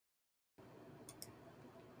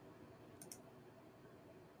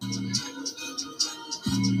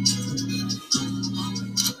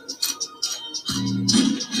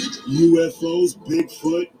UFOs,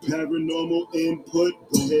 Bigfoot, paranormal input.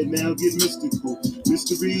 Go ahead now, get mystical.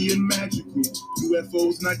 Mystery and magical.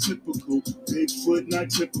 UFOs not typical. Bigfoot not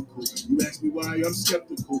typical. You ask me why I'm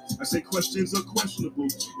skeptical. I say questions are questionable.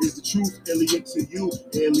 Is the truth alien to you?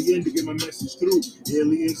 Alien to get my message through.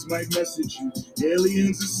 Aliens might message you.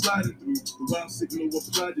 Aliens is sliding through. The wild signal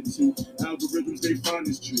applied it to. Algorithms they find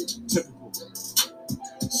is true. Typical.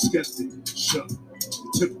 Skeptic. Show.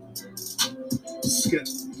 Typical.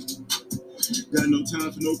 Skeptic. Got no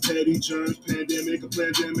time for no petty germs, pandemic, a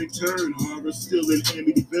pandemic turn. Horror still in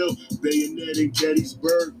Amityville, Bayonet in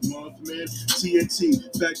Gettysburg, Mothman, TNT,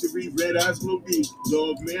 Factory, Red Eyes, Glow Beat,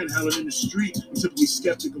 Dog Man howling in the street. I'm typically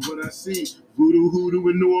skeptic of what I see. Voodoo Hoodoo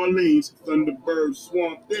in New Orleans, Thunderbird,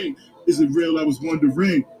 Swamp Thing. Is it real? I was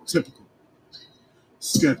wondering. Typical.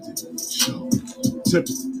 Skeptic. Show.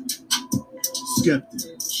 Typical.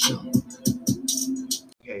 Skeptic. Show.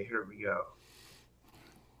 Okay, here we go.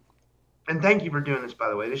 And thank you for doing this, by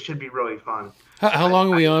the way. This should be really fun. How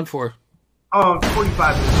long are we on for?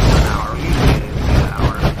 45 minutes to an hour. Usually it is an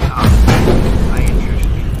hour. My intro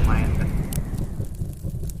should be planned.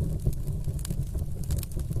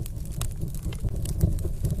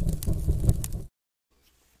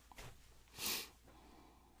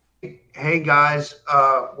 Hey, guys.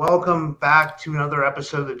 Welcome back to another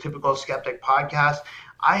episode of the Typical Skeptic Podcast.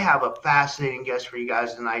 I have a fascinating guest for you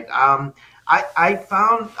guys tonight. I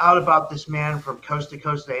found out about this man from Coast to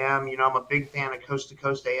Coast AM. You know, I'm a big fan of Coast to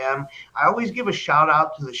Coast AM. I always give a shout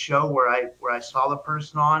out to the show where I saw the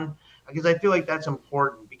person on, because I feel like that's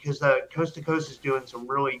important, because the Coast to Coast is doing some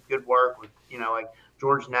really good work with, you know, like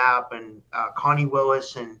George Knapp and Connie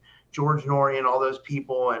Willis and George Norrie and all those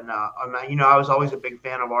people. And, you know, I was always a big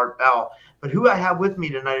fan of Art Bell. But who I have with me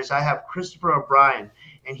tonight is I have Christopher O'Brien.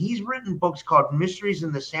 And he's written books called Mysteries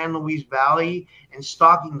in the San Luis Valley and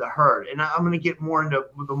Stalking the Herd. And I'm going to get more into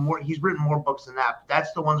he's written more books than that. But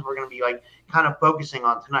that's the ones we're going to be like kind of focusing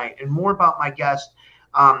on tonight. And more about my guest.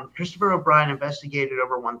 Christopher O'Brien investigated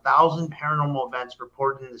over 1,000 paranormal events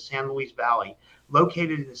reported in the San Luis Valley,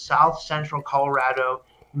 located in south central Colorado,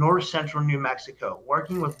 north central New Mexico,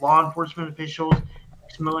 working with law enforcement officials,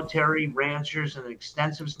 military, ranchers, and an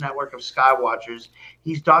extensive network of skywatchers.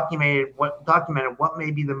 He's documented what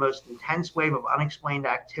may be the most intense wave of unexplained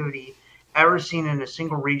activity ever seen in a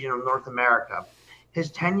single region of North America.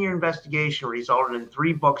 His 10-year investigation resulted in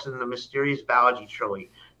 3 books in the Mysterious Valley trilogy: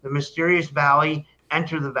 The Mysterious Valley,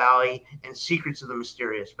 Enter the Valley, and Secrets of the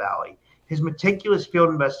Mysterious Valley. His meticulous field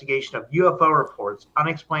investigation of UFO reports,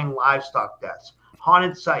 unexplained livestock deaths,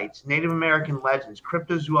 haunted sites, Native American legends,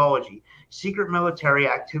 cryptozoology, secret military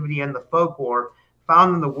activity, and the folklore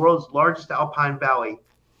found in the world's largest alpine valley,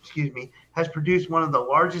 has produced one of the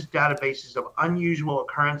largest databases of unusual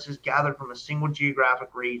occurrences gathered from a single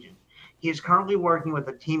geographic region. He is currently working with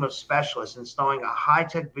a team of specialists installing a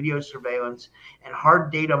high-tech video surveillance and hard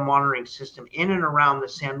data monitoring system in and around the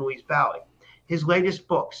San Luis Valley. His latest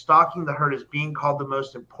book, Stalking the Herd, is being called the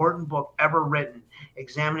most important book ever written,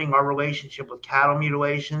 examining our relationship with cattle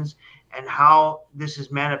mutilations and how this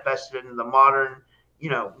is manifested in the modern,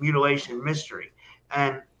 mutilation mystery.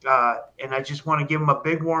 And I just want to give him a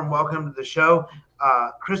big warm welcome to the show.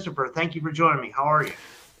 Christopher, thank you for joining me. How are you?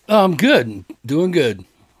 Good. Doing good.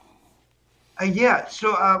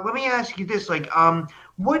 So let me ask you this,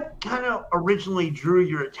 what kind of originally drew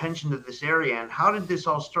your attention to this area, and how did this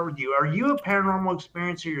all start with you? Are you a paranormal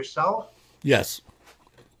experiencer yourself? Yes.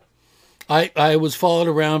 I was followed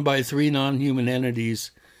around by 3 non-human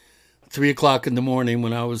entities 3 o'clock in the morning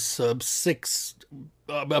when I was 6,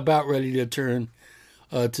 about ready to turn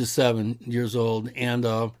to 7 years old. And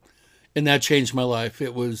that changed my life.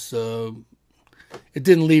 It was, it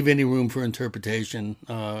didn't leave any room for interpretation.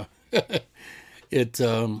 It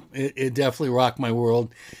definitely rocked my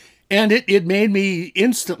world. And it made me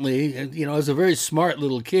instantly, as a very smart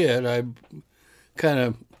little kid, I kind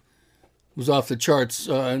of was off the charts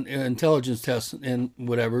in intelligence tests and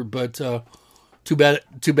whatever, but too bad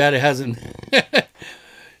it hasn't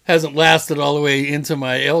hasn't lasted all the way into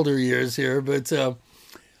my elder years here. But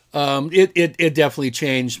it definitely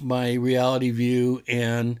changed my reality view,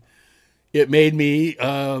 and it made me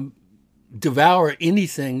devour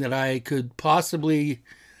anything that I could possibly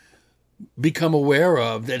become aware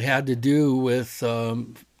of that had to do with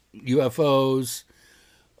UFOs,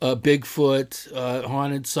 Bigfoot,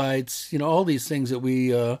 haunted sites, all these things that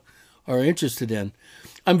we are interested in.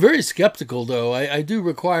 I'm very skeptical, though. I do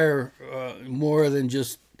require more than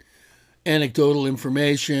just anecdotal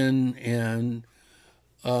information, and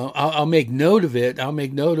I'll make note of it. I'll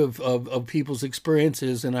make note of people's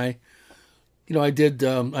experiences, and I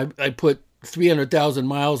put 300,000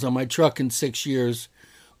 miles on my truck in 6 years,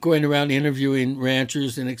 going around interviewing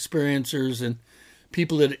ranchers and experiencers and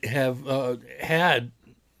people that have had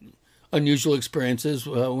unusual experiences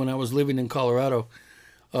when I was living in Colorado,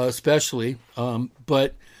 especially.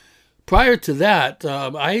 But prior to that,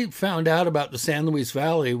 I found out about the San Luis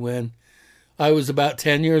Valley when I was about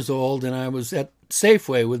 10 years old, and I was at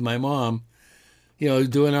Safeway with my mom,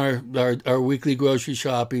 doing our weekly grocery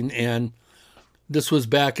shopping. And this was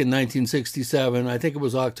back in 1967. I think it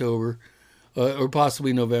was October or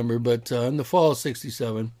possibly November, but in the fall of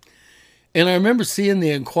 67. And I remember seeing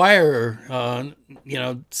the Enquirer,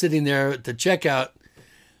 sitting there at the checkout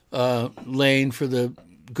lane for the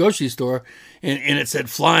grocery store, and it said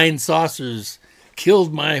 "Flying Saucers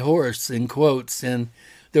killed my horse" in quotes, and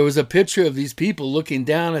there was a picture of these people looking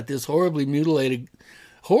down at this horribly mutilated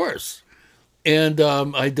horse, and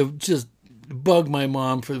I just bugged my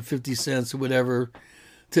mom for 50 cents or whatever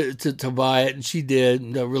to buy it, and she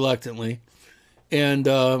did reluctantly. And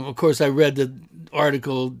of course, I read the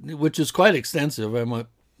article, which is quite extensive, I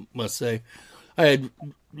must say. I had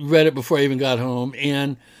read it before I even got home,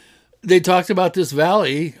 and they talked about this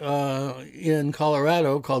valley in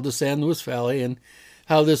Colorado called the San Luis Valley, and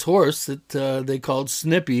how this horse that they called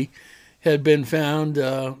Snippy had been found.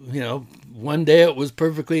 One day it was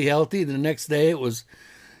perfectly healthy, the next day it was,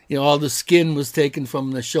 all the skin was taken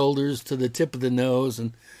from the shoulders to the tip of the nose,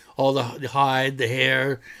 and all the hide, the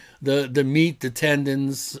hair, the meat, the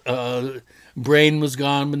tendons, brain was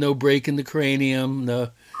gone with no break in the cranium.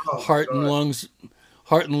 The heart and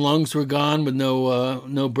lungs were gone with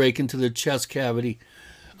no break into the chest cavity.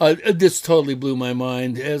 This totally blew my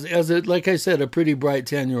mind as like I said, a pretty bright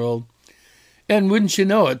 10-year-old. And wouldn't you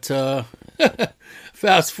know it,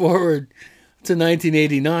 fast forward to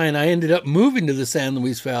 1989, I ended up moving to the San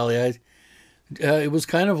Luis Valley. It was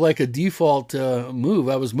kind of like a default move.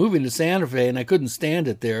 I was moving to Santa Fe, and I couldn't stand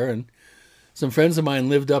it there. And some friends of mine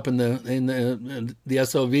lived up in the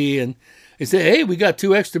SLV, and they said, "Hey, we got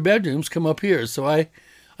 2 extra bedrooms. Come up here." So I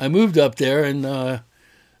moved up there, and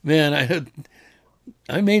man,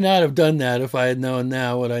 I may not have done that if I had known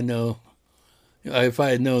now what I know. If I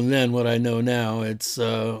had known then what I know now, it's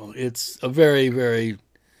a very, very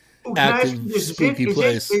active, spooky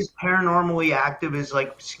place. Is paranormally active as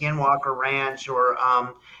like Skinwalker Ranch or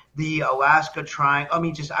the Alaska Triangle? I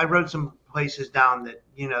mean, I wrote some places down that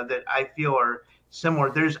that I feel are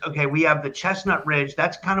similar. We have the Chestnut Ridge.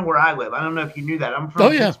 That's kind of where I live. I don't know if you knew that. I'm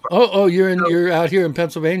from Pittsburgh. You're out here in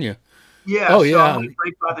Pennsylvania. Yeah. Oh, so yeah. I'm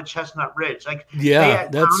right by the Chestnut Ridge.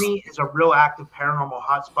 Fayette County is a real active paranormal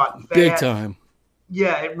hotspot. Big time.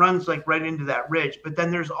 Yeah, it runs right into that ridge. But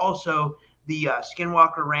then there's also the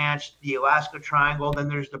Skinwalker Ranch, the Alaska Triangle. Then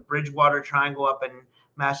there's the Bridgewater Triangle up in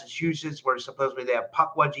Massachusetts, where supposedly they have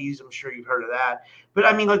puckwudgies. I'm sure you've heard of that. But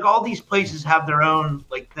I mean, all these places have their own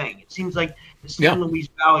thing. It seems like the San Luis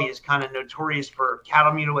Valley is kind of notorious for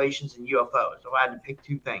cattle mutilations and UFOs. So I had to pick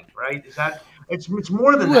 2 things, right? Is that it's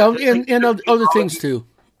more than that? Well, and other things too.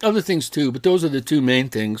 Other things too, but those are the 2 main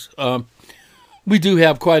things. We do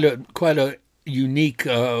have quite a unique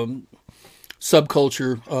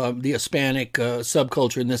subculture, the Hispanic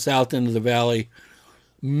subculture in the south end of the valley.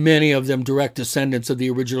 Many of them direct descendants of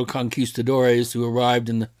the original conquistadores who arrived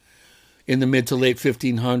in the mid to late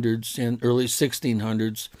 1500s and early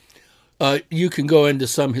 1600s. You can go into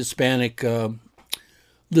some Hispanic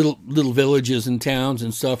little villages and towns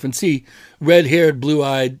and stuff and see red-haired,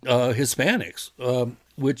 blue-eyed Hispanics,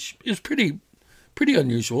 which is pretty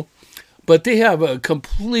unusual. But they have a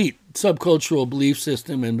complete subcultural belief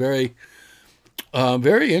system and very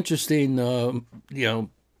interesting,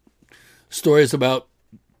 stories about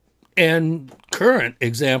and current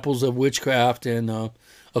examples of witchcraft and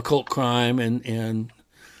occult crime and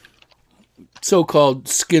so-called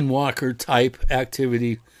skinwalker type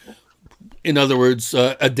activity. In other words,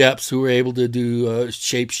 adepts who are able to do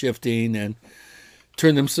shape-shifting and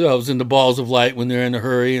turn themselves into balls of light when they're in a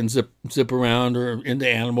hurry and zip around, or into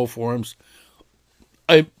animal forms.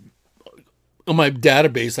 On my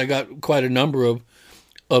database, I got quite a number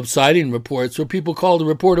of sighting reports where people called a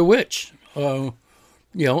report a witch, on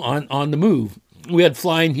the move. We had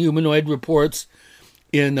flying humanoid reports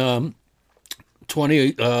in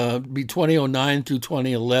 2009 through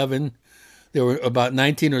 2011. There were about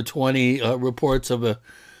 19 or 20 reports of a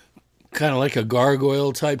kind of like a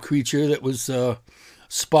gargoyle type creature that was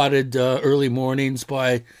spotted early mornings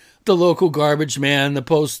by the local garbage man, the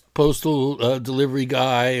postal delivery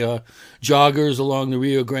guy, joggers along the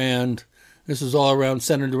Rio Grande. This is all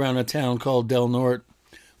centered around a town called Del Norte,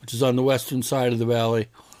 which is on the western side of the valley.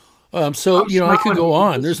 I could go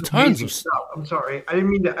on. There's tons of stuff. I'm sorry. I didn't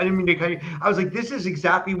mean to cut you. I was like, this is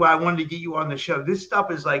exactly why I wanted to get you on the show. This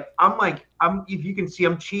stuff is like, if you can see,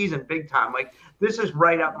 I'm cheesing big time. Like, this is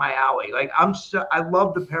right up my alley. Like, I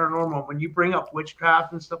love the paranormal. When you bring up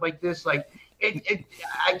witchcraft and stuff like this, like,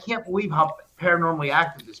 I can't believe how paranormally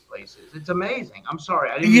active this place is. It's amazing. I'm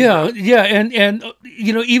sorry. I didn't. Yeah, and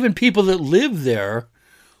even people that live there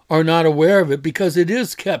are not aware of it because it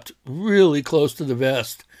is kept really close to the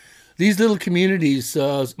vest. These little communities,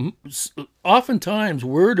 oftentimes,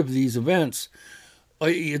 word of these events,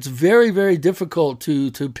 it's very, very difficult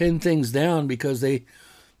to pin things down because they're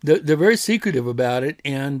very secretive about it,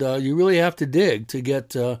 and you really have to dig to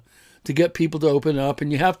get people to open up,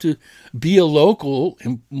 and you have to be a local.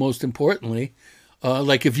 And most importantly,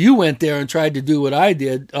 like if you went there and tried to do what I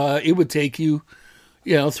did, it would take you,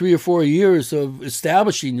 3 or 4 years of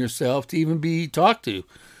establishing yourself to even be talked to.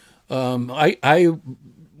 I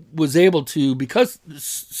was able to, because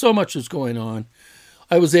so much was going on,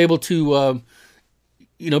 I was able to,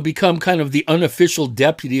 become kind of the unofficial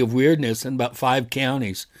deputy of weirdness in about 5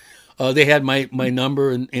 counties. They had my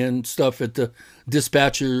number and stuff at the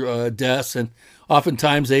dispatcher desk, and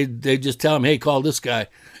oftentimes they just tell them, "Hey, call this guy,"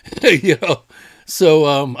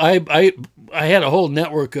 So I had a whole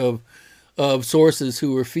network of sources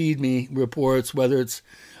who were feed me reports, whether it's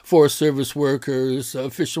Forest Service workers,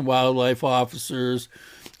 Fish and Wildlife officers,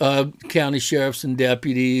 county sheriffs and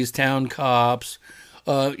deputies, town cops,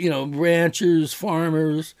 ranchers,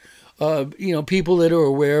 farmers, people that are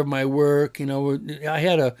aware of my work. I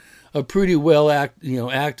had a pretty well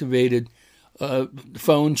activated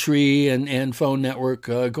phone tree and phone network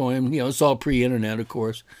going. It's all pre-internet, of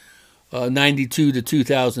course. 92 to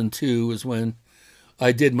 2002 was when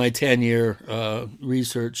I did my 10-year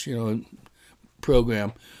research,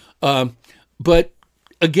 program. But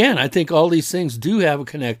again, I think all these things do have a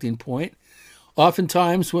connecting point.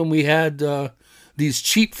 Oftentimes when we had these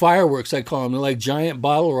cheap fireworks, I call them, they're like giant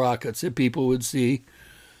bottle rockets that people would see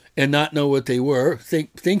and not know what they were,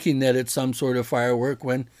 thinking that it's some sort of firework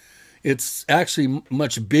when it's actually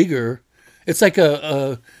much bigger. It's like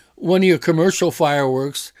a one of your commercial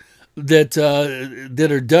fireworks that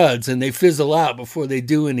are duds, and they fizzle out before they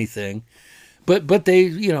do anything. But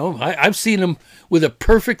they, I've seen them with a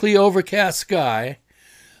perfectly overcast sky.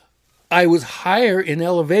 I was higher in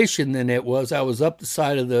elevation than it was. I was up the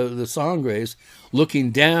side of the Sangres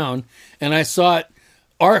looking down, and I saw it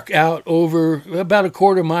arc out over about a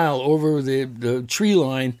quarter mile over the tree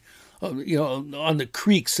line, on the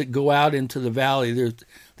creeks that go out into the valley.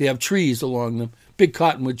 They have trees along them, big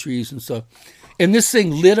cottonwood trees and stuff. And this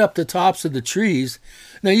thing lit up the tops of the trees.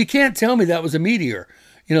 Now, you can't tell me that was a meteor.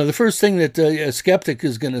 The first thing that a skeptic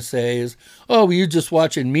is going to say is, "Oh, well, you're just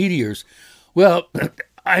watching meteors." Well,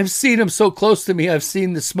 I've seen them so close to me. I've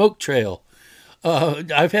seen the smoke trail.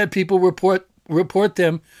 I've had people report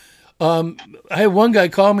them. I had one guy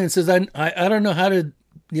call me and says, I don't know how to,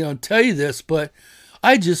 tell you this, but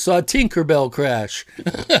I just saw Tinkerbell crash.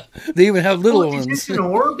 They even have little ones. Is this an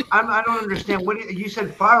orb? I don't understand. What you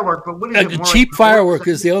said firework, but what is it? Cheap firework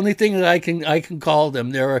is the only thing that I can call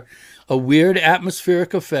them. They're a weird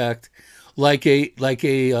atmospheric effect, like a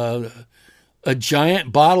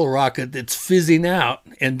giant bottle rocket that's fizzing out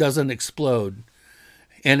and doesn't explode,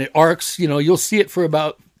 and it arcs. You'll see it for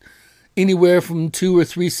about anywhere from 2 or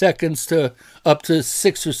 3 seconds to up to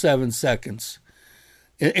 6 or 7 seconds.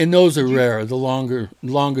 And those are rare. The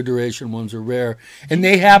longer duration ones are rare, and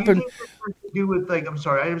they happen. Do you think this has to do with, I'm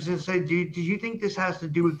sorry, I was going to say, did you think this has to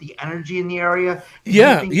do with the energy in the area?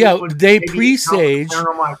 Yeah. They presage.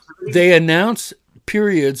 They announce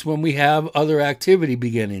periods when we have other activity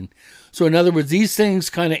beginning. So in other words, these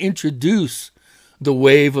things kind of introduce the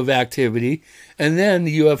wave of activity, and then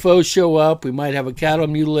the UFOs show up. We might have a cattle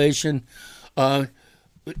mutilation.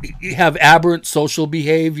 You have aberrant social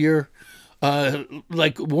behavior.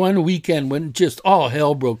 Like one weekend when just all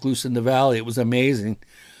hell broke loose in the valley. It was amazing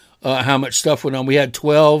how much stuff went on. We had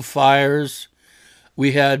 12 fires.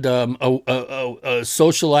 We had a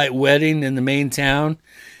socialite wedding in the main town,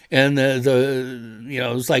 and it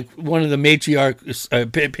was like one of the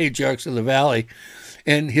patriarchs of the valley,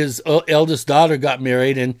 and his eldest daughter got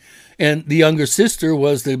married, and the younger sister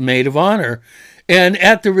was the maid of honor, and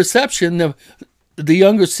at the reception, the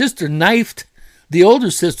younger sister knifed the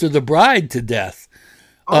older sister, the bride, to death.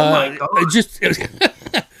 Oh my God!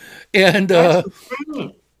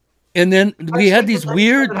 And then we had these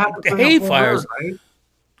weird hay fires. Right?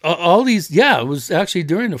 All these, it was actually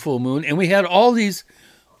during the full moon, and we had all these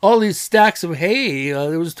stacks of hay.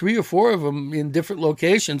 There was 3 or 4 of them in different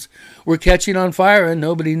locations were catching on fire, and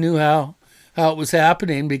nobody knew how it was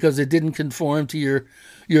happening because it didn't conform to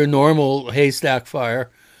your normal haystack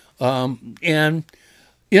fire. And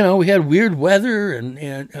we had weird weather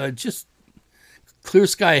and just clear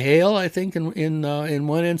sky hail, I think, in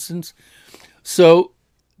one instance. So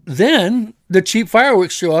then the cheap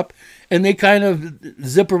fireworks show up, and they kind of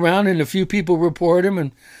zip around, and a few people report them,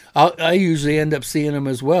 and I usually end up seeing them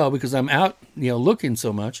as well because I'm out, looking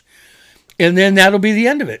so much. And then that'll be the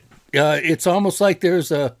end of it. It's almost like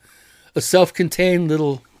there's a self-contained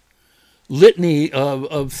little litany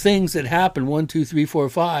of things that happen, 1, 2, 3, 4,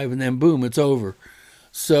 5, and then boom, it's over.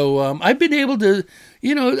 So I've been able to,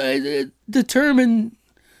 determine,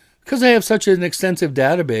 because I have such an extensive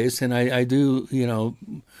database, and I do,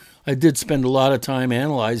 I did spend a lot of time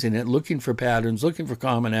analyzing it, looking for patterns, looking for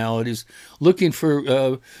commonalities, looking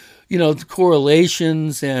for,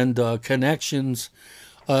 correlations and connections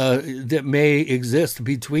that may exist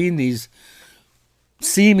between these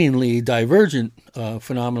seemingly divergent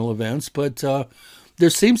phenomenal events. But there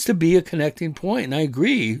seems to be a connecting point, and I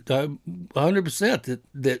agree 100%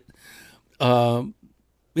 that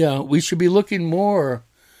we should be looking more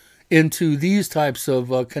into these types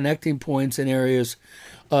of connecting points in areas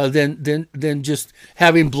than just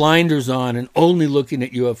having blinders on and only looking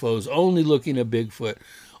at UFOs, only looking at Bigfoot,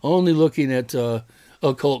 only looking at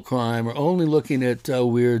occult crime, or only looking at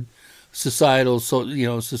weird societal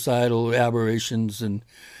aberrations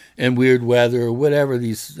and weird weather, or whatever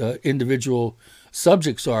these individual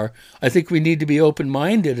subjects are. I think we need to be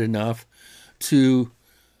open-minded enough to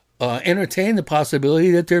entertain the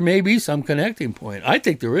possibility that there may be some connecting point. I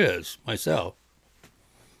think there is, myself.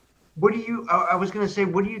 What do you? I was going to say,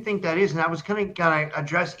 what do you think that is? And I was going to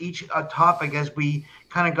address each topic as we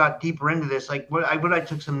kind of got deeper into this. Like what I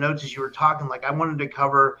took some notes as you were talking. Like I wanted to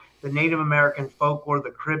cover the Native American folklore,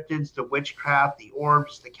 the cryptids, the witchcraft, the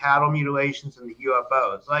orbs, the cattle mutilations, and the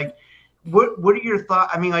UFOs. Like, what are your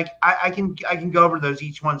thoughts? I mean, like I can go over those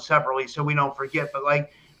each one separately so we don't forget. But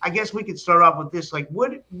like, I guess we could start off with this. Like,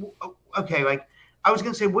 like I was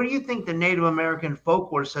going to say, what do you think the Native American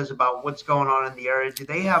folklore says about what's going on in the area? Do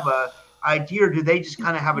they have a idea, or do they just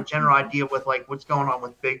kind of have a general idea with like what's going on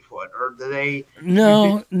with Bigfoot, or do they?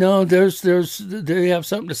 No. They have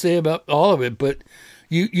something to say about all of it, but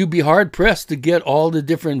you'd be hard pressed to get all the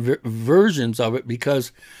different versions of it,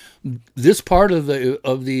 because this part of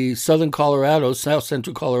the southern Colorado, south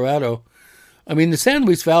central Colorado, I mean, the San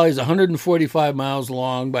Luis Valley is 145 miles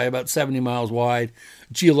long by about 70 miles wide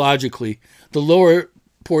geologically. The lower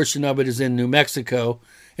portion of it is in New Mexico,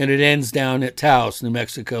 and it ends down at Taos, New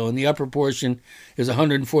Mexico. And the upper portion is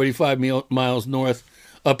 145 miles north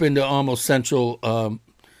up into almost central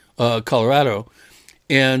Colorado.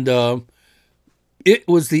 And it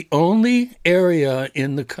was the only area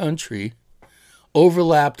in the country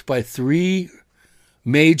overlapped by 3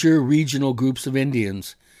 major regional groups of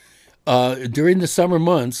Indians. During the summer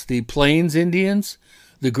months, the Plains Indians,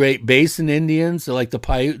 the Great Basin Indians, like the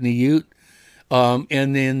Paiute and the Ute,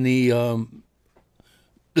 and then the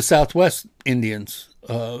Southwest Indians,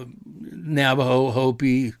 Navajo,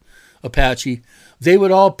 Hopi, Apache, they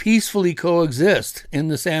would all peacefully coexist in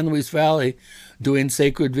the San Luis Valley, doing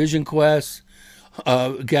sacred vision quests,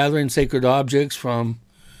 gathering sacred objects from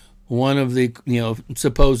one of the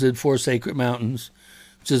supposed 4 sacred mountains,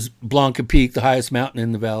 which is Blanca Peak, the highest mountain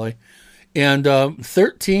in the valley. And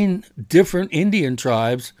 13 different Indian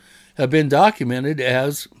tribes have been documented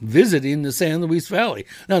as visiting the San Luis Valley.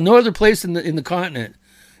 Now, no other place in the continent,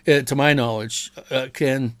 to my knowledge,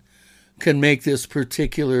 can make this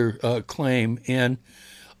particular claim. And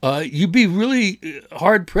you'd be really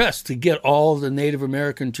hard-pressed to get all the Native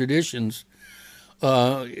American traditions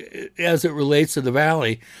as it relates to the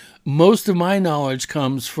valley. Most of my knowledge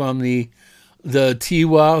comes from the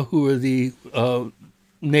Tiwa, who are the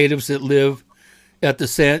natives that live at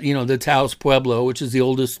the Taos Pueblo, which is the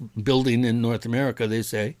oldest building in North America, they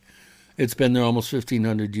say. It's been there almost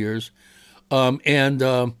 1,500 years. And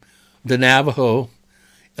the Navajo,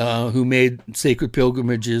 who made sacred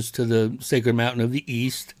pilgrimages to the sacred mountain of the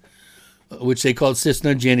east, which they called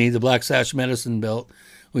Cisna Ginny, the Black Sash Medicine Belt,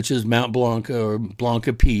 which is Mount Blanca or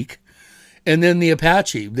Blanca Peak. And then the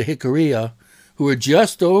Apache, the Jicarilla, who are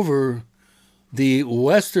just over the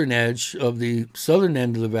western edge of the southern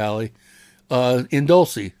end of the valley, in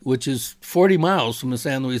Dulce, which is 40 miles from the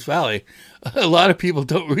San Luis Valley. A lot of people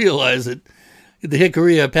don't realize that the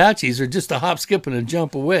Jicarilla Apaches are just a hop, skip, and a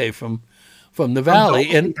jump away from the valley.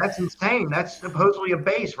 Dulce, and that's insane. That's supposedly a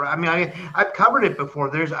base, right? I mean, I've covered it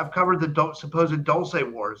before. I've covered the supposed Dulce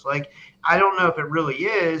Wars. Like, I don't know if it really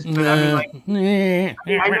is, but I mean, like,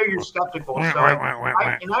 I know you're skeptical, so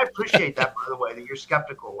and I appreciate that, by the way, that you're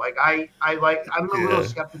skeptical. Like, I'm a little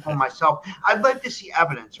skeptical myself. I'd like to see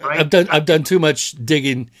evidence, right? I've done too much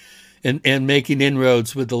digging and making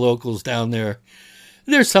inroads with the locals down there.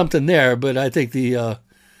 There's something there, but I think the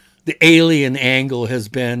alien angle has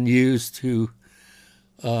been used to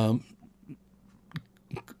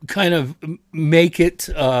kind of make it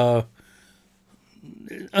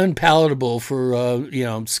unpalatable for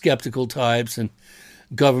skeptical types and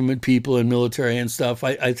government people and military and stuff.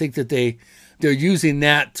 I think that they're using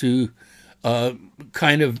that to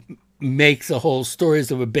kind of make the whole stories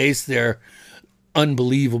of a base there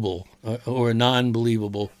unbelievable or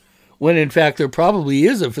non-believable, when in fact there probably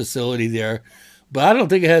is a facility there, but I don't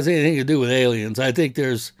think it has anything to do with aliens. I think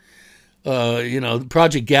there's,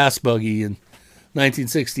 Project Gas Buggy in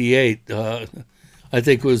 1968, I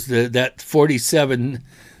think was that 47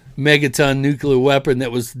 megaton nuclear weapon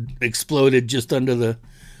that was exploded just under the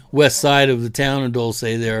west side of the town of Dulce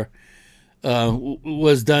there,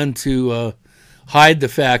 was done to hide the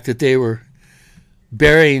fact that they were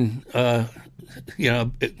burying,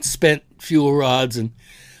 spent fuel rods and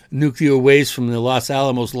nuclear waste from the Los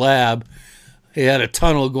Alamos lab. They had a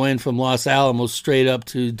tunnel going from Los Alamos straight up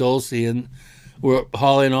to Dulce, and were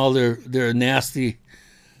hauling all their nasty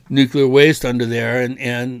nuclear waste under there.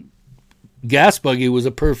 And Gas Buggy was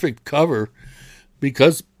a perfect cover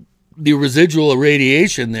because the residual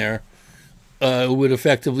radiation there would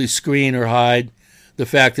effectively screen or hide the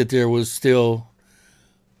fact that there was still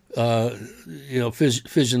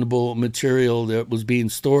fissionable material that was being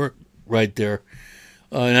stored right there.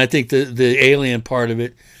 And I think the alien part of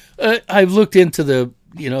it, I've looked into the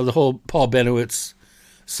whole Paul Benowitz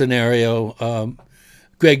scenario.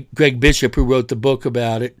 Greg Bishop, who wrote the book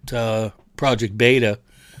about it, Project Beta,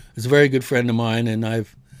 is a very good friend of mine, and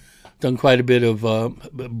I've done quite a bit of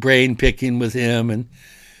brain picking with him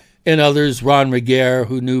and others. Ron Regehr,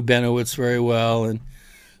 who knew Benowitz very well and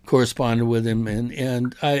corresponded with him,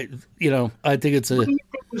 and I think it's a. What do you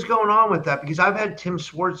think was going on with that? Because I've had Tim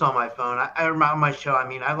Swartz on my phone. I on my show. I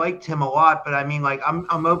mean, I like Tim a lot, but I mean, like,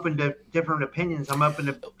 I'm open to different opinions. I'm open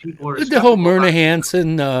to people who are the whole Myrna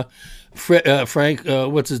Hansen, Frank,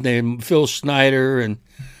 what's his name, Phil Schneider,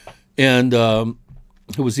 and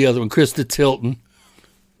who was the other one, Krista Tilton,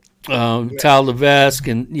 Tal Levesque,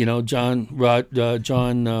 and John, what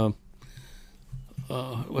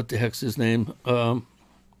the heck's his name?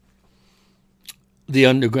 The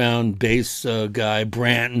underground bass guy,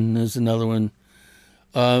 Branton, is another one.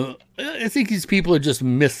 I think these people are just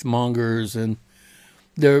myth mongers, and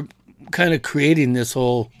they're kind of creating this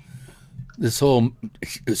whole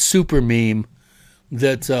super meme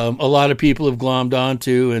that a lot of people have glommed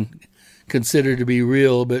onto and consider to be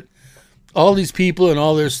real. But all these people and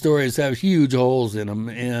all their stories have huge holes in them,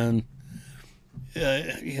 and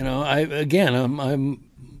I'm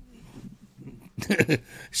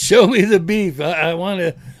show me the beef. I want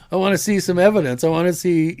to see some evidence. I want to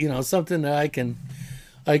see something that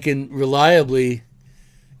I can reliably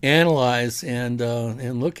analyze and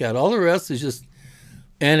look at. All the rest is just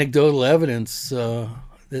anecdotal evidence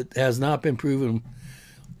that has not been proven.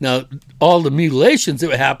 Now, all the mutilations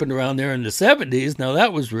that happened around there in the 70s, now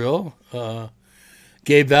that was real.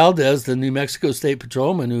 Gabe Valdez, the New Mexico State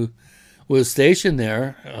Patrolman who was stationed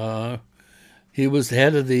there, he was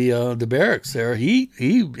head of the barracks there. He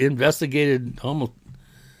investigated almost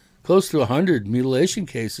close to 100 mutilation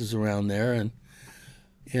cases around there,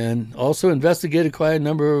 and also investigated quite a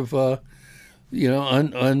number of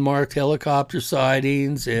unmarked helicopter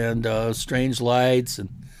sightings and strange lights and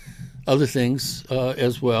other things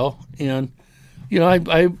as well. And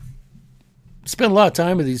I spent a lot of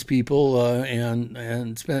time with these people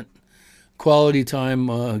and spent quality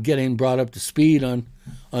time getting brought up to speed on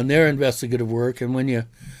their investigative work. And when you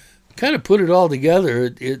kind of put it all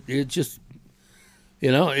together, it just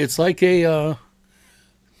it's like a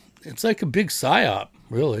big psyop,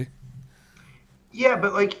 really. Yeah,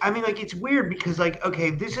 but it's weird because okay,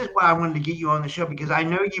 this is why I wanted to get you on the show, because I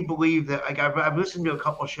know you believe that. Like, I've listened to a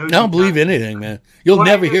couple of shows. I don't believe anything, man. You'll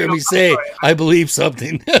never hear me say I believe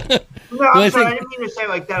something. No, I'm sorry. I didn't mean to say it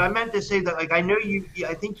like that. I meant to say that, like, I know you.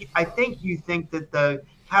 I think you think that the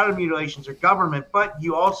cattle mutilations are government, but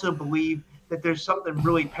you also believe that there's something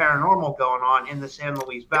really paranormal going on in the San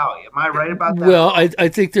Luis Valley. Am I right about that? Well, I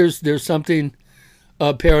think there's something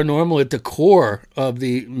paranormal at the core of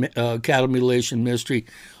the cattle mutilation mystery.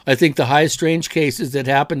 I think the high strange cases that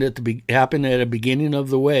happened at the beginning of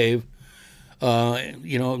the wave,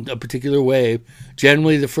 a particular wave,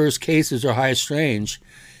 generally the first cases are high strange,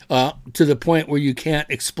 to the point where you can't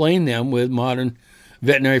explain them with modern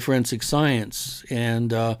veterinary forensic science, and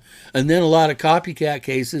then a lot of copycat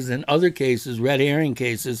cases and other cases, red herring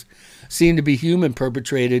cases, seem to be human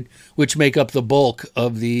perpetrated, which make up the bulk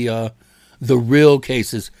of the real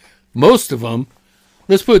cases. Most of them,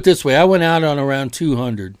 let's put it this way. I went out on around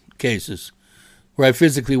 200 cases where I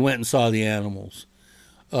physically went and saw the animals.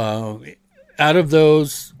 Out of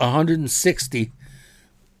those, 160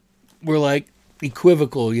 were like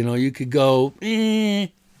equivocal. You could go, eh.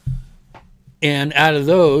 And out of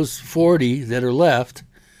those 40 that are left,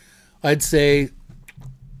 I'd say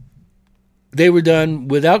they were done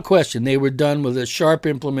without question. They were done with a sharp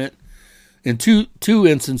implement. In two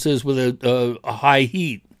instances with a high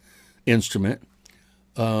heat instrument.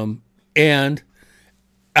 And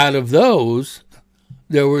out of those,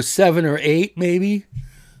 there were 7 or 8 maybe,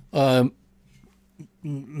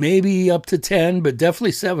 maybe up to 10, but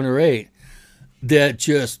definitely 7 or 8 that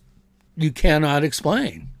just you cannot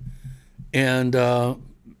explain. And,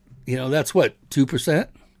 that's what, 2%?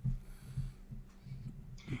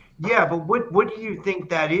 Yeah, but what do you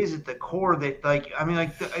think that is at the core? That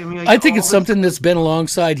I think it's something that's been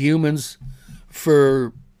alongside humans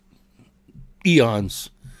for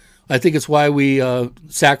eons. I think it's why we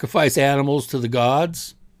sacrifice animals to the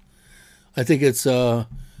gods. I think it's the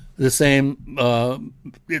same.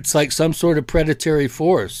 It's like some sort of predatory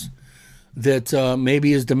force that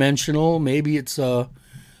maybe is dimensional. Maybe it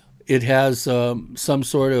has some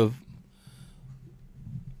sort of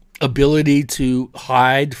ability to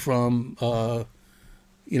hide from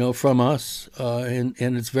from us, and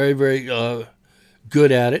it's very, very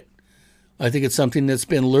good at it. I think it's something that's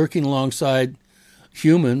been lurking alongside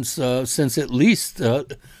humans since at least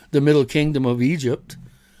the Middle Kingdom of Egypt,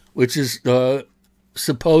 which is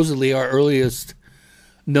supposedly our earliest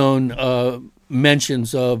known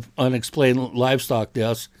mentions of unexplained livestock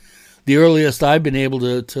deaths. The earliest I've been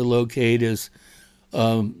able to locate is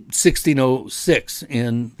 1606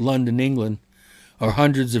 in London, England, or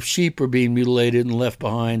hundreds of sheep were being mutilated and left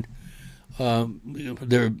behind,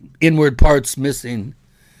 their inward parts missing.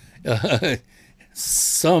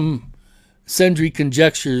 Some sundry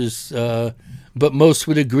conjectures, but most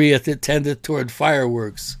would agree that it tended toward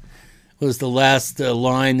fireworks, was the last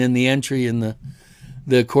line in the entry in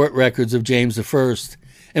the court records of James I.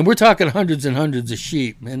 And we're talking hundreds and hundreds of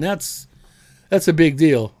sheep, and that's a big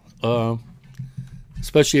deal.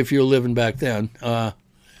 Especially if you're living back then.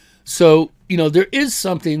 So, there is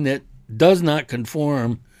something that does not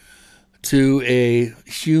conform to a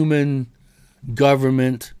human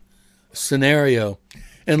government scenario.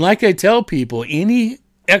 And like I tell people, any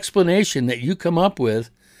explanation that you come up with,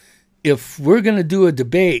 if we're going to do a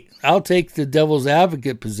debate, I'll take the devil's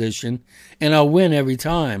advocate position and I'll win every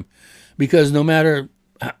time. Because no matter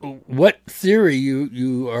what theory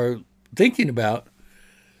you are thinking about,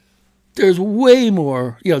 there's way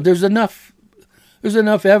more, there's enough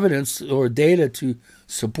evidence or data to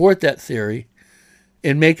support that theory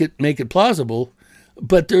and make it plausible,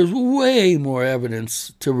 but there's way more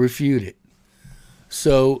evidence to refute it.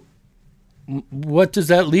 So what does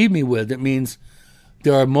that leave me with? It means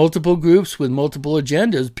there are multiple groups with multiple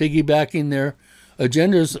agendas piggybacking their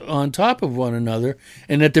agendas on top of one another,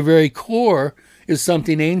 and at the very core is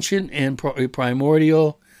something ancient and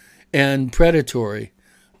primordial and predatory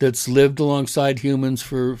that's lived alongside humans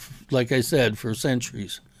for, like I said, for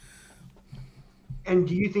centuries. And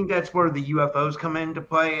do you think that's where the UFOs come into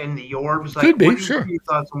play and the orbs? Could be, what are sure. your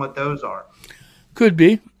thoughts on what those are? Could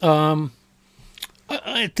be. I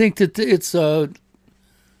think that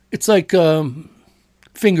it's like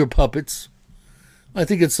finger puppets. I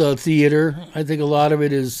think it's theater. I think a lot of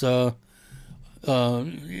it is. I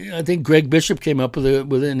think Greg Bishop came up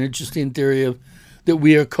with an interesting theory of that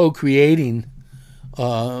we are co-creating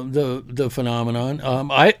the phenomenon.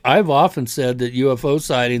 I've often said that UFO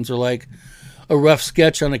sightings are like a rough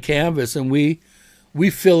sketch on a canvas, and we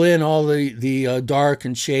fill in all the dark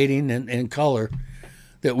and shading and color,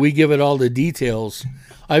 that we give it all the details.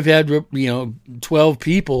 I've had 12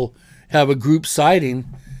 people have a group sighting,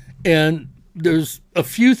 and there's a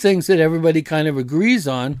few things that everybody kind of agrees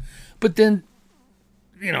on, but then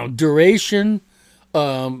duration,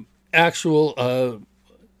 actual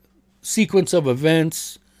sequence of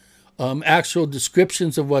events, actual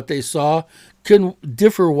descriptions of what they saw can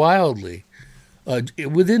differ wildly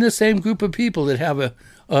within the same group of people that have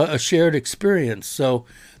a shared experience. So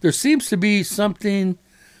there seems to be something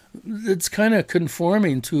that's kind of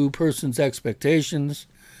conforming to a person's expectations.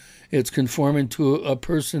 It's conforming to a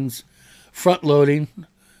person's front loading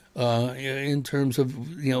in terms of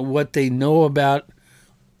what they know about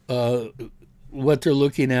what they're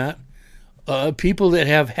looking at. People that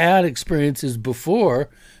have had experiences before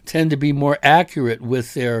tend to be more accurate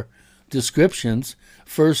with their descriptions.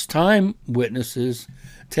 First-time witnesses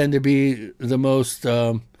tend to be the most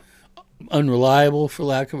unreliable, for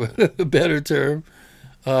lack of a better term.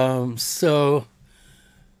 So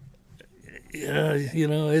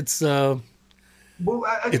it's Well,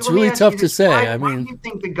 it's let me really ask tough you to this. say. Why do you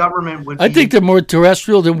think the government would I be? think they're more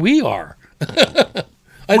terrestrial than we are.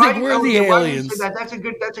 I think we're the Why do you say aliens. that?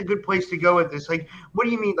 That's a good place to go with this. Like, what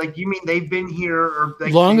do you mean? Like, you mean they've been here, or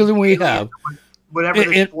like Longer than we aliens, have. whatever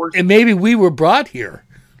the sports? And maybe we were brought here.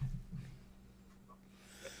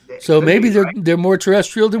 So maybe they're more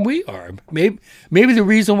terrestrial than we are. Maybe the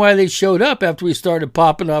reason why they showed up after we started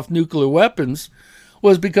popping off nuclear weapons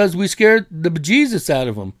was because we scared the bejesus out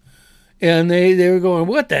of them. And they were going,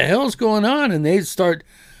 what the hell's going on? And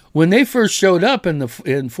when they first showed up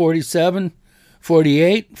in 47,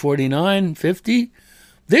 48, 49, 50,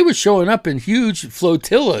 they were showing up in huge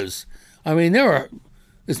flotillas. I mean, there are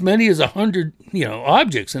as many as 100,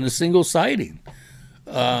 objects in a single sighting.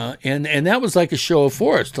 And that was like a show of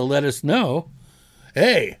force to let us know,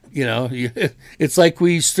 hey, it's like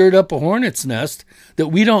we stirred up a hornet's nest that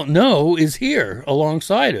we don't know is here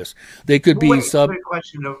alongside us. They could be I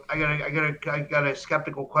got a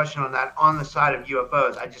skeptical question on that. On the side of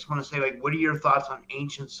UFOs, I just want to say, like, what are your thoughts on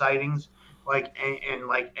ancient sightings, like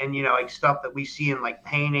like stuff that we see in like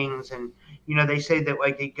paintings, and they say that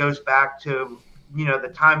like it goes back to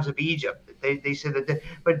the times of Egypt. They said that,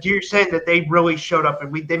 but you're saying that they really showed up,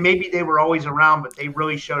 and maybe they were always around, but they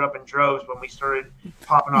really showed up in droves when we started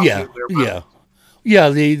popping off nuclear bombs. Yeah.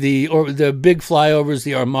 The big flyovers,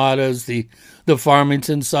 the armadas, the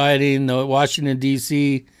Farmington sighting, the Washington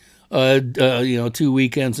D.C. 2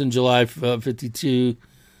 weekends in July '52.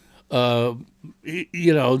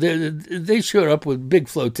 They showed up with big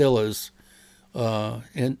flotillas.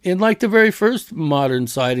 And like the very first modern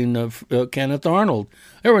sighting of Kenneth Arnold,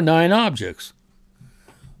 there were 9 objects.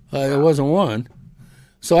 There wasn't one.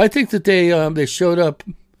 So I think that they showed up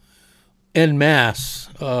en masse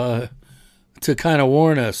to kind of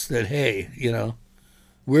warn us that, hey,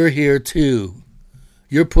 we're here too.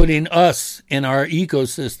 You're putting us in our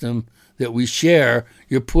ecosystem that we share.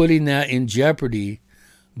 You're putting that in jeopardy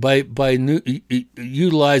by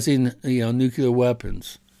utilizing nuclear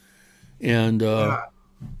weapons. And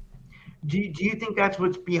do you think that's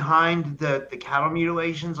what's behind the cattle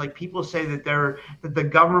mutilations? Like, people say that the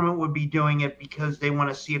government would be doing it because they want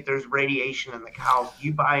to see if there's radiation in the cows. Do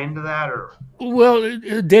you buy into that, or? Well,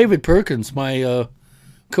 David Perkins, my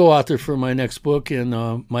co-author for my next book, and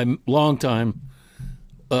my longtime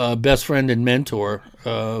best friend and mentor,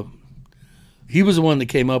 he was the one that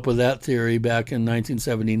came up with that theory back in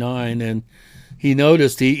 1979, and he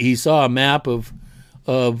noticed he saw a map of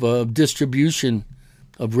distribution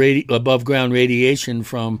of above ground radiation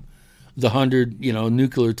from the 100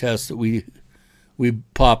 nuclear tests that we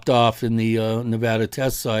popped off in the Nevada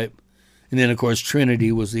test site, and then of course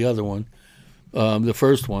Trinity was the other one, the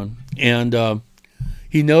first one, and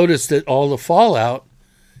he noticed that all the fallout,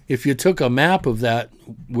 if you took a map of that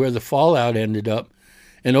where the fallout ended up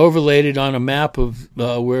and overlaid it on a map of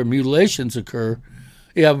where mutilations occur,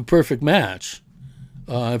 you have a perfect match.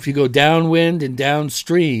 If you go downwind and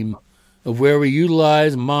downstream of where we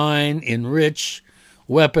utilize, mine, enrich,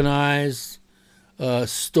 weaponize,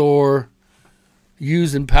 store,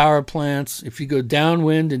 use in power plants, if you go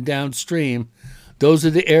downwind and downstream, those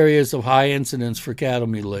are the areas of high incidence for cattle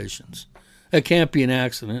mutilations. That can't be an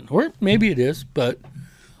accident, or maybe it is, but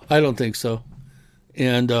I don't think so.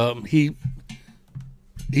 And he's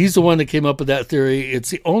the one that came up with that theory. It's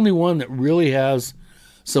the only one that really has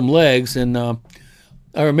some legs, and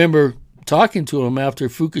I remember talking to him after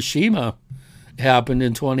Fukushima happened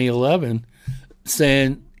in 2011,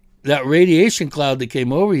 saying that radiation cloud that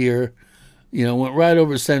came over here, went right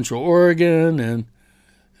over Central Oregon, and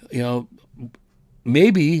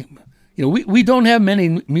maybe we don't have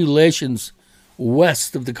many mutilations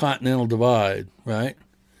west of the Continental Divide, right?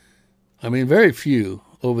 I mean, very few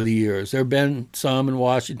over the years. There have been some in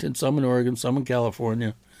Washington, some in Oregon, some in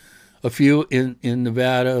California, a few in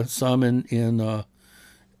Nevada, some in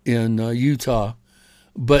Utah,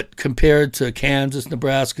 but compared to Kansas,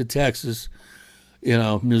 Nebraska, Texas,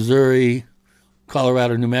 Missouri,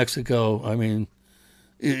 Colorado, New Mexico, I mean,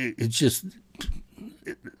 it's just,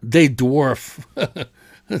 they dwarf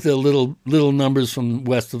the little numbers from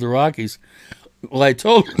west of the Rockies. Well, I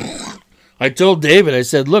told David, I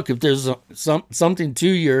said, look, if there's something to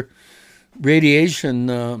your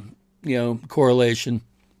radiation, correlation,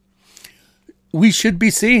 we should be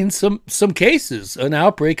seeing some cases, an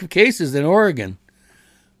outbreak of cases in Oregon.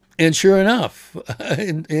 And sure enough,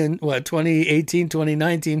 in 2018,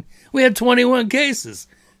 2019, we had 21 cases,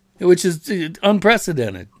 which is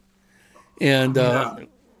unprecedented. And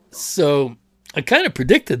so I kind of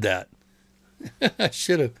predicted that. I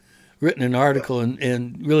should have written an article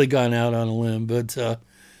and really gone out on a limb, but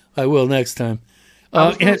I will next time. I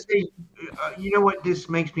was going to say, you know what this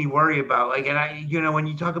makes me worry about? Like, when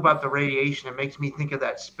you talk about the radiation, it makes me think of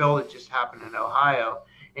that spill that just happened in Ohio.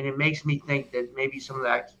 And it makes me think that maybe some of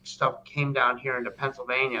that stuff came down here into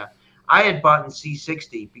Pennsylvania. I had bought in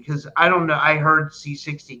C60 because I don't know. I heard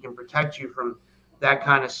C60 can protect you from that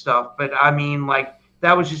kind of stuff. But I mean, like,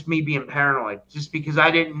 that was just me being paranoid just because I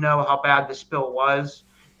didn't know how bad the spill was.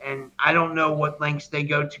 And I don't know what lengths they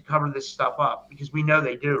go to cover this stuff up because we know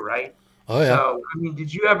they do, right? Oh yeah. So, I mean,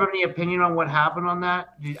 did you have any opinion on what happened on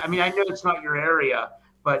that? I mean, I know it's not your area,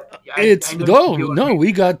 but I know no.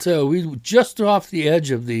 We got we just off the edge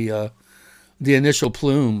of the initial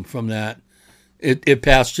plume from that. It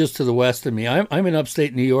passed just to the west of me. I'm in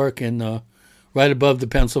upstate New York and right above the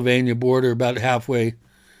Pennsylvania border, about halfway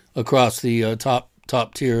across the top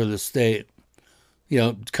tier of the state. You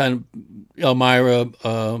know, kind of Elmira.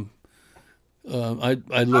 I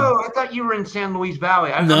live. Oh, I thought you were in San Luis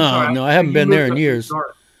Valley. I'm No, sorry. I haven't been there in years.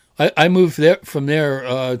 North. I moved from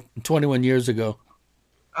there 21 years ago.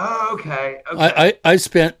 Oh, okay. I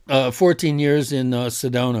spent 14 years in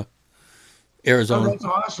Sedona, Arizona. Oh, that's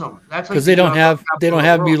awesome. That's because they don't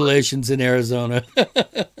have mutilations in Arizona.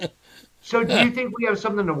 So, do you think we have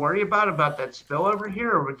something to worry about that spill over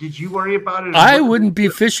here, or did you worry about it? I wouldn't be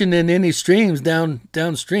fishing in any streams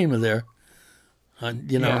downstream of there.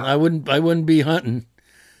 I wouldn't be hunting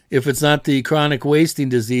if it's not the chronic wasting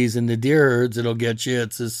disease in the deer herds that'll get you.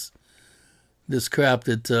 It's this crap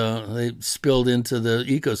that they spilled into the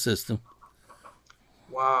ecosystem.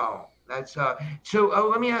 Wow, that's so.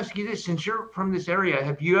 Let me ask you this: since you're from this area,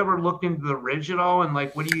 have you ever looked into the ridge at all? And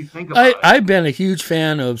like, what do you think about it? I've been a huge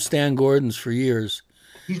fan of Stan Gordon's for years.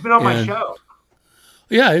 He's been on my show.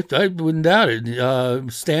 Yeah, I wouldn't doubt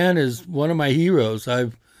it. Stan is one of my heroes.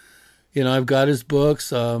 I've got his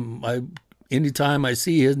books. Anytime I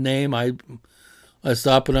see his name, I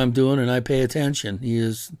stop what I'm doing and I pay attention. He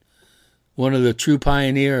is one of the true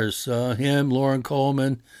pioneers. Him, Lauren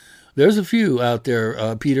Coleman. There's a few out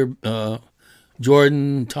there. Peter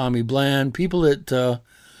Jordan, Tommy Bland, people that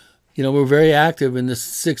were very active in the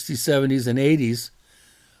 60s, 70s, and 80s.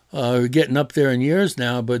 Are getting up there in years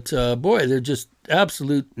now, but boy, they're just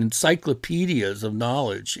absolute encyclopedias of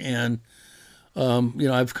knowledge. And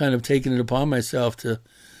I've kind of taken it upon myself to,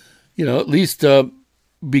 at least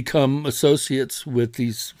become associates with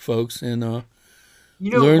these folks and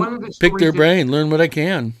pick their brain, learn what I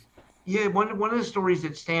can. Yeah, one of the stories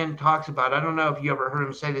that Stan talks about, I don't know if you ever heard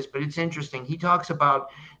him say this, but it's interesting. He talks about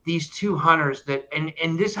these two hunters that,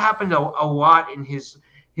 and this happened a lot in his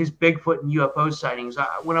Bigfoot and UFO sightings.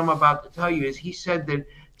 What I'm about to tell you is he said that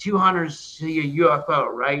two hunters see a UFO,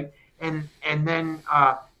 right? And then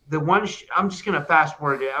the one, I'm just going to fast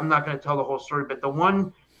forward it. I'm not going to tell the whole story, but the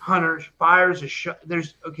one hunter fires a shot.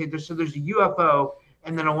 There's a UFO,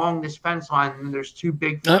 and then along this fence line, and there's two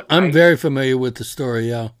Bigfoot. I'm very familiar with the story,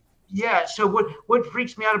 yeah. Yeah, so what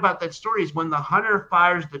freaks me out about that story is when the hunter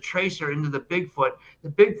fires the tracer into the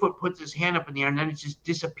Bigfoot puts his hand up in the air and then it just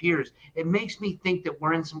disappears. It makes me think that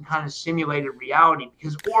we're in some kind of simulated reality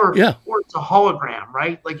or it's a hologram,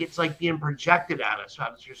 right? Like it's like being projected at us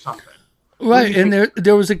or something. Right, and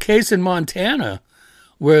there was a case in Montana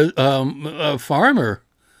where a farmer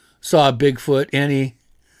saw a Bigfoot and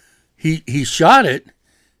he shot it,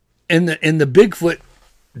 and the Bigfoot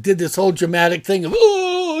did this whole dramatic thing of,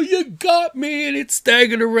 oh, you got me, and it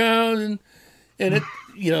staggered around and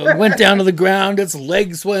it went down to the ground, its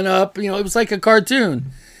legs went up, it was like a cartoon.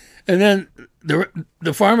 And then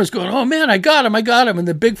the farmer's going, oh man, I got him, and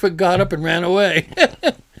the Bigfoot got up and ran away.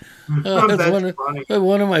 That's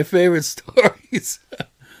one of my favorite stories.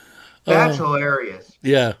 That's hilarious.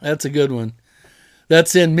 Yeah, that's a good one.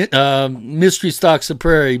 That's in Mystery Stalks the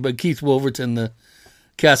Prairie by Keith Wolverton, the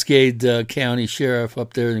Cascade County Sheriff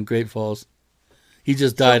up there in Great Falls. He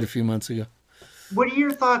just died a few months ago. What are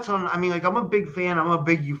your thoughts on? I mean, like, I'm a big fan. I'm a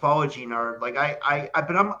big ufology nerd. Like,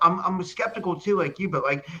 but I'm skeptical too, like you. But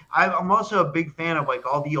like, I'm also a big fan of like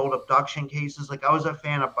all the old abduction cases. Like, I was a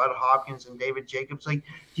fan of Bud Hopkins and David Jacobs. Like,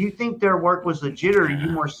 do you think their work was legit, or are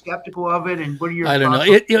you more skeptical of it? And what are your? I don't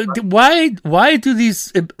know. Why do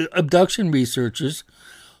these abduction researchers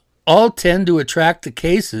all tend to attract the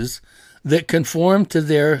cases that conform to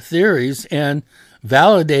their theories and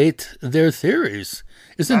validate their theories?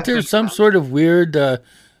 Isn't there some sort of weird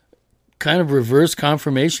kind of reverse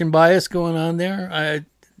confirmation bias going on there?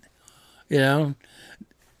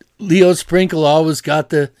 Leo Sprinkle always got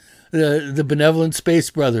the benevolent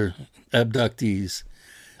space brother abductees.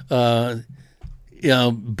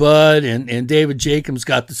 Bud and David Jacobs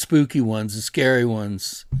got the spooky ones, the scary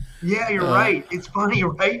ones. Yeah, you're right. It's funny,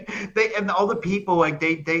 right? They and all the people like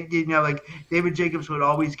they like David Jacobs would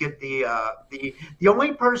always get the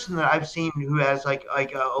only person that I've seen who has like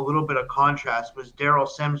a little bit of contrast was Daryl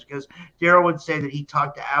Sims, because Daryl would say that he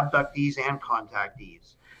talked to abductees and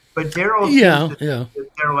contactees, but Daryl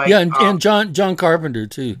they're like and John Carpenter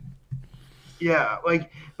too. Yeah,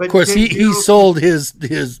 like but of course he sold his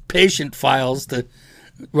patient files to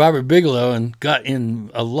Robert Bigelow and got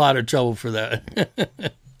in a lot of trouble for that.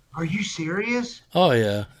 Are you serious? Oh,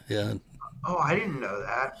 yeah. Oh, I didn't know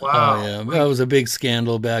that. Wow. Oh, yeah. That was a big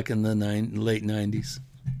scandal back in the late 90s.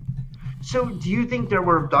 So do you think there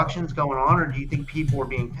were abductions going on, or do you think people were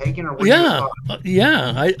being taken? Or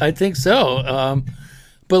I think so.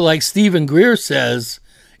 But like Stephen Greer says,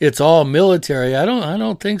 it's all military. I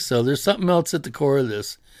don't think so. There's something else at the core of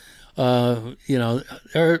this. But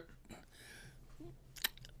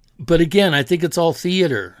again, I think it's all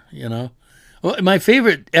theater, Well, my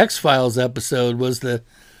favorite X-Files episode was the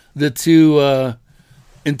two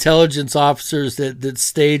intelligence officers that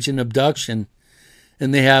stage an abduction,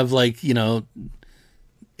 and they have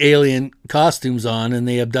alien costumes on, and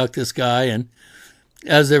they abduct this guy, and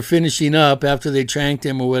as they're finishing up, after they tranked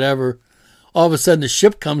him or whatever, all of a sudden the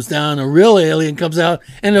ship comes down, a real alien comes out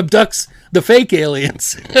and abducts the fake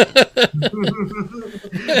aliens.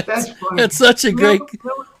 That's funny. That's such a great...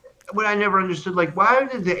 What I never understood, why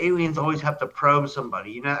did the aliens always have to probe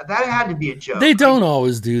somebody? That had to be a joke. They don't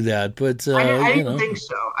always do that, but I didn't think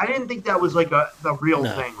so. I didn't think that was the real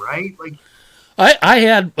thing, right? I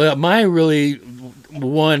had my really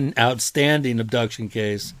one outstanding abduction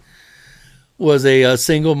case was a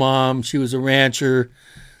single mom. She was a rancher,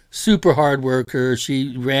 super hard worker.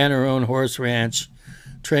 She ran her own horse ranch,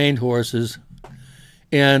 trained horses,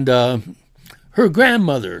 and her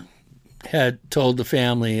grandmother had told the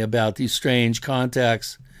family about these strange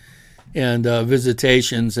contacts and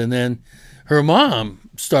visitations, and then her mom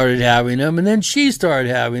started having them, and then she started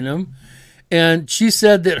having them, and she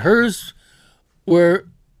said that hers were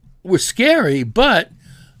scary, but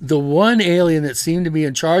the one alien that seemed to be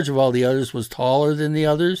in charge of all the others was taller than the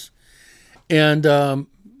others, and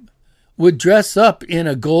would dress up in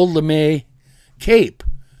a gold lame cape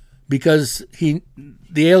because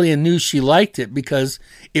the alien knew she liked it because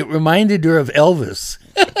it reminded her of Elvis.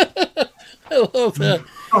 I love that.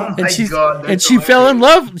 Oh my God! And she fell in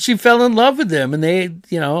love. She fell in love with them, and they,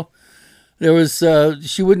 there was.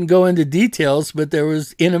 She wouldn't go into details, but there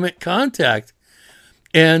was intimate contact,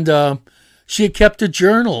 and she had kept a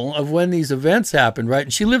journal of when these events happened. Right,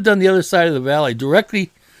 and she lived on the other side of the valley,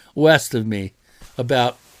 directly west of me,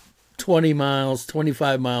 about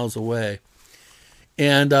 25 miles away.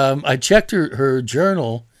 And I checked her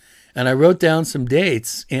journal, and I wrote down some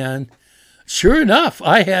dates. And sure enough,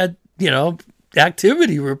 I had,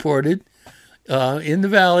 activity reported in the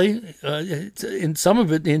valley, in some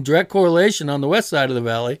of it in direct correlation on the west side of the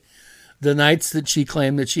valley, the nights that she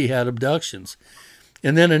claimed that she had abductions.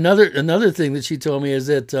 And then another thing that she told me is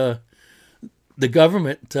that the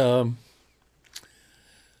government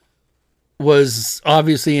was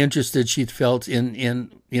obviously interested, she felt, in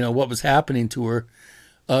what was happening to her.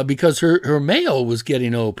 Because her mail was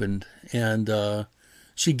getting opened, and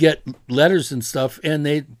she'd get letters and stuff, and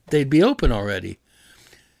they'd be open already.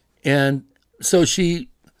 And so she,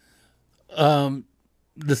 the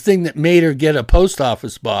thing that made her get a post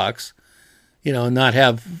office box, not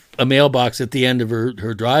have a mailbox at the end of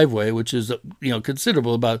her driveway, which is,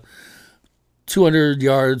 considerable, about 200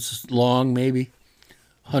 yards long, maybe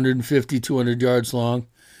 150, 200 yards long.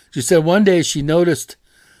 She said one day she noticed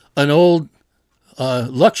an old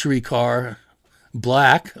luxury car,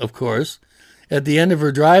 black, of course, at the end of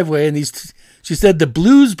her driveway, and she said the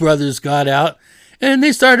Blues Brothers got out and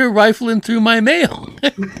they started rifling through my mail.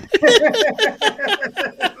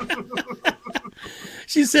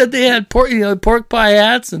 She said they had pork pie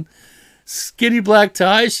hats and skinny black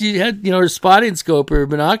ties. She had her spotting scope, her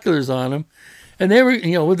binoculars on them, and they were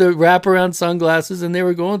with the wraparound sunglasses, and they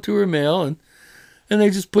were going through her mail, and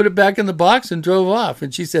they just put it back in the box and drove off.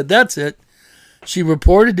 And she said that's it. She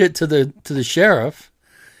reported it to the sheriff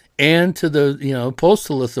and to the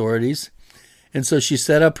postal authorities, and so she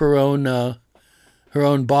set up her own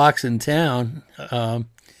box in town.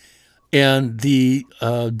 And the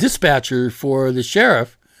dispatcher for the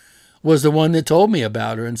sheriff was the one that told me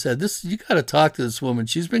about her and said, you got to talk to this woman.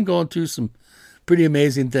 She's been going through some pretty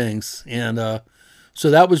amazing things, and so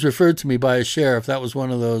that was referred to me by a sheriff. That was one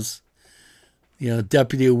of those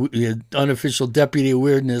unofficial deputy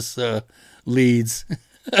weirdness leads.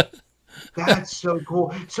 That's so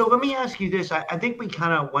cool. So let me ask you this. I think we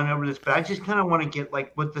kind of went over this, but I just kind of want to get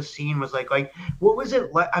like what the scene was like. Like, what was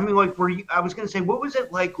it like? I mean, like, I was going to say, what was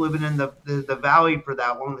it like living in the valley for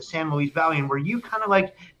that long, the San Luis Valley? And were you kind of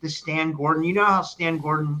like the Stan Gordon? You know how Stan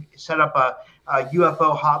Gordon set up a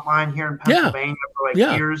UFO hotline here in Pennsylvania for like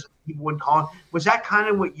years? People would call him. Was that kind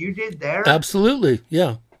of what you did there? Absolutely.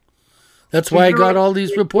 Yeah. That's why I got all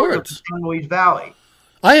these reports. San Luis Valley.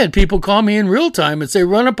 I had people call me in real time and say,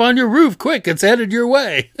 run up on your roof, quick, it's headed your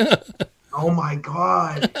way. Oh, my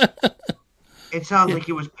God. It sounds like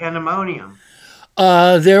it was pandemonium.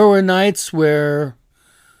 There were nights where,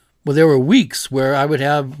 there were weeks where I would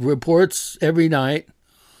have reports every night,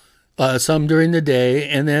 some during the day,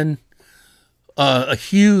 and then a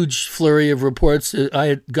huge flurry of reports. I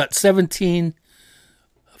had got 17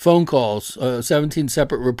 phone calls, 17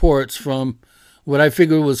 separate reports from what I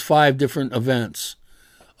figured was 5 different events.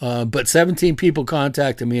 But 17 people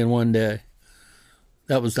contacted me in one day.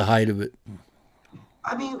 That was the height of it.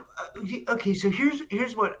 I mean, okay, so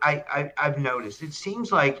here's what I've noticed. It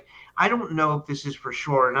seems like, I don't know if this is for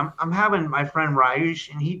sure, and I'm having my friend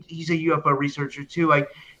Rayush, and he's a UFO researcher too. Like,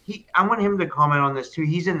 I want him to comment on this too.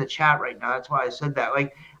 He's in the chat right now. That's why I said that.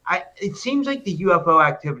 Like, it seems like the UFO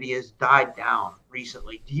activity has died down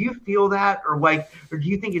recently. Do you feel that, or do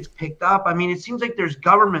you think it's picked up? I mean, it seems like there's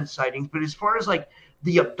government sightings, but as far as like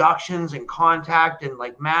the abductions and contact and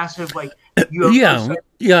like massive like UFO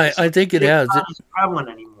I think it has. It's not as prevalent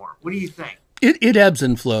anymore. What do you think? It ebbs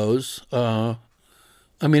and flows. I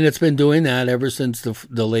mean, it's been doing that ever since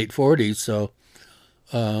the late 40s. So,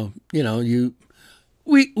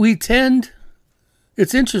 we tend.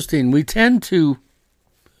 It's interesting. We tend to.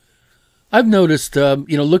 I've noticed,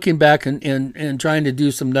 looking back and trying to do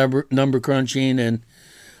some number crunching and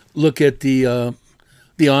look at the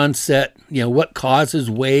onset, what causes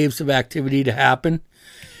waves of activity to happen.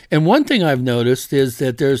 And one thing I've noticed is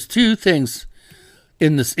that there's 2 things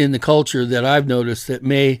in the culture that I've noticed that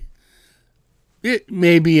may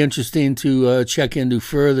be interesting to check into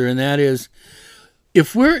further, and that is,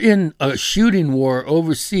 if we're in a shooting war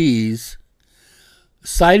overseas,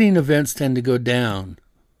 sighting events tend to go down.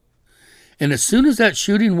 And as soon as that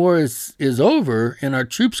shooting war is over and our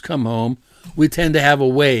troops come home, we tend to have a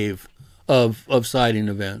wave of sighting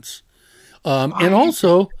events. And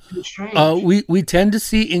also, we tend to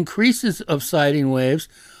see increases of sighting waves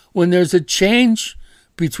when there's a change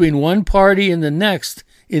between one party and the next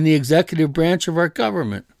in the executive branch of our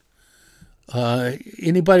government.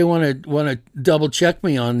 Anybody want to double check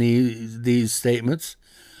me on these statements?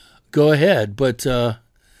 Go ahead. But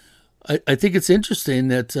I think it's interesting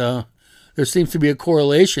that there seems to be a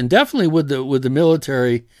correlation, definitely with the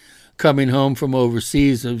military coming home from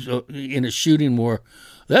overseas in a shooting war.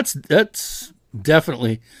 That's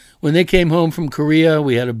definitely, when they came home from Korea,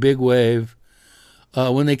 we had a big wave.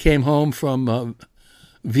 When they came home from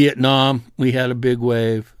Vietnam, we had a big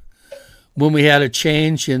wave. When we had a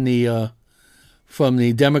change from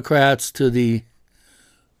the Democrats to the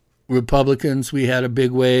Republicans, we had a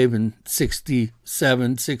big wave in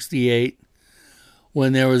 67, 68.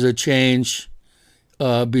 When there was a change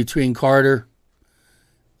between Carter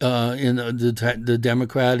in the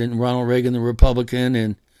Democrat and Ronald Reagan, the Republican,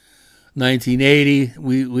 in 1980,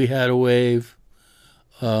 we had a wave.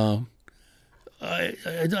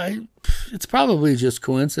 It's probably just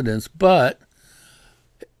coincidence, but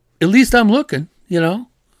at least I'm looking. I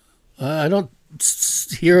don't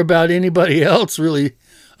hear about anybody else really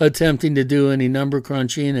attempting to do any number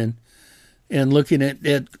crunching and looking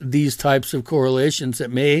at these types of correlations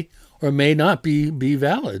that may or may not be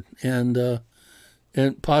valid and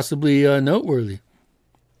possibly noteworthy.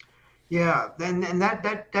 Yeah, and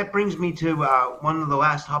that brings me to one of the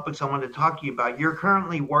last topics I wanted to talk to you about. You're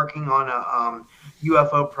currently working on a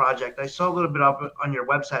UFO project. I saw a little bit up on your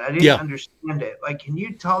website. I didn't understand it. Like, can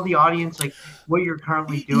you tell the audience like what you're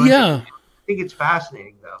currently doing? Yeah, I think it's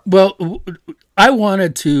fascinating, though. Well, I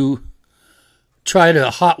wanted to try to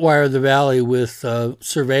hotwire the valley with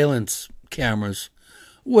surveillance cameras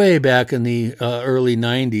way back in the early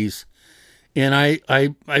 90s. And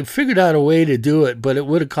I figured out a way to do it, but it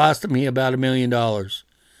would have cost me about $1 million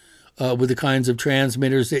with the kinds of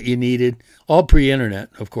transmitters that you needed, all pre-internet,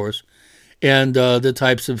 of course, and the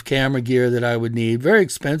types of camera gear that I would need. Very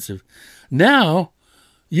expensive. Now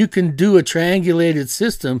you can do a triangulated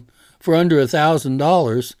system for under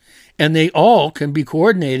 $1,000, and they all can be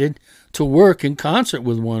coordinated to work in concert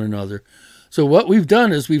with one another. So what we've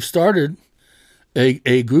done is we've started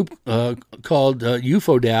a group called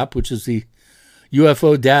UFODAP, which is the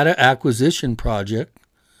UFO Data Acquisition Project,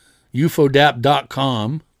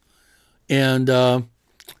 ufodap.com, and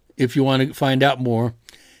if you want to find out more.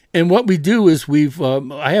 And what we do is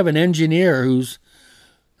I have an engineer who's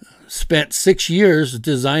spent 6 years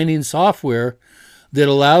designing software that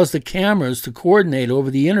allows the cameras to coordinate over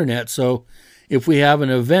the internet. So if we have an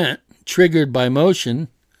event triggered by motion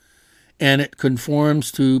and it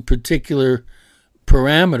conforms to particular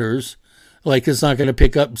parameters, like it's not going to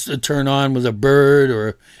pick up, turn on with a bird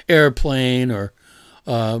or airplane or,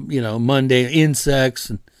 mundane insects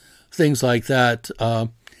and things like that.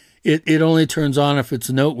 It only turns on if it's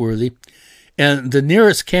noteworthy. And the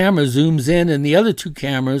nearest camera zooms in, and the other 2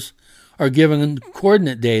 cameras are given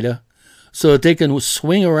coordinate data so that they can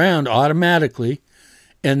swing around automatically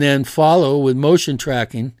and then follow with motion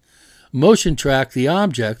track the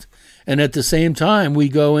object. And at the same time, we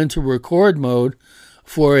go into record mode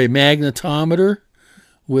for a magnetometer,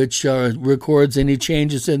 which records any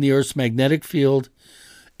changes in the Earth's magnetic field,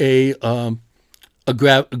 a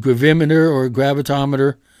gravimeter or a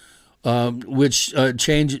gravitometer, which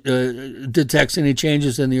detects any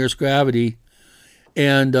changes in the Earth's gravity,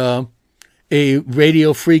 and a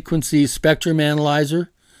radio frequency spectrum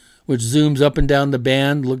analyzer, which zooms up and down the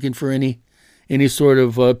band looking for any sort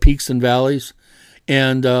of peaks and valleys.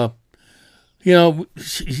 And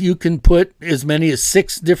you can put as many as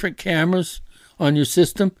 6 different cameras on your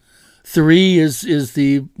system. 3 is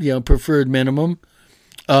the preferred minimum.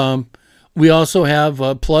 We also have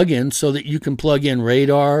plugins so that you can plug in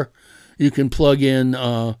radar. You can plug in,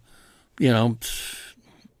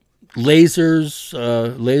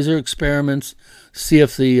 lasers, laser experiments, see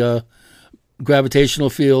if the gravitational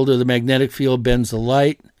field or the magnetic field bends the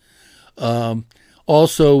light.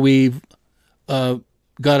 Also, we've got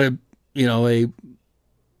a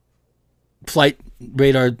flight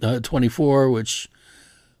radar 24, which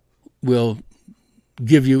will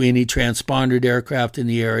give you any transponded aircraft in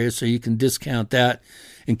the area, so you can discount that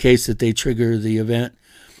in case that they trigger the event.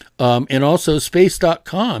 And also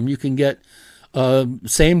space.com, you can get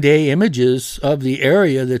same-day images of the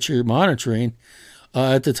area that you're monitoring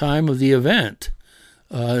at the time of the event.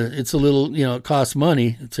 It's a little, it costs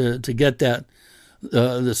money to get that,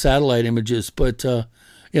 the satellite images, but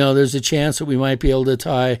there's a chance that we might be able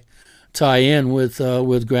to tie in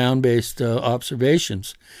with ground-based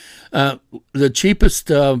observations. The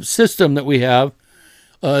cheapest system that we have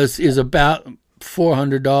is about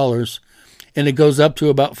 $400, and it goes up to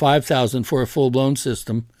about $5,000 for a full-blown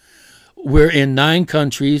system. We're in 9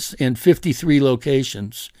 countries and 53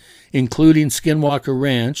 locations, including Skinwalker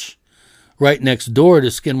Ranch. Right next door to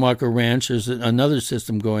Skinwalker Ranch, there's another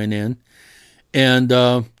system going in. And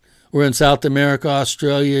we're in South America,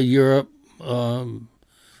 Australia, Europe,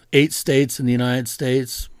 8 states in the United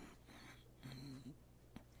States.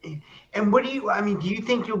 And what do you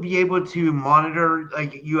think you'll be able to monitor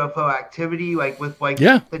like UFO activity, like with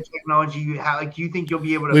the technology you have? Like, do you think you'll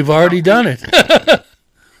be able to? We've already done it.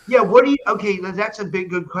 Yeah. Okay, that's a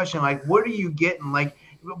good question. Like, what are you getting? Like,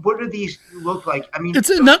 what do these look like? I mean, it's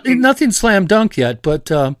nothing slam dunk yet,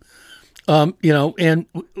 but and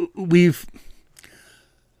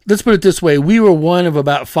let's put it this way: we were one of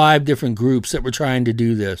about 5 different groups that were trying to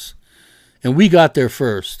do this, and we got there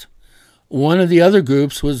first. One of the other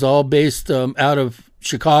groups was all based out of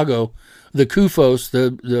Chicago, the CUFOS,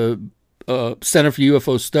 the Center for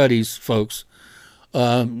UFO Studies folks.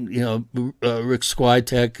 Rick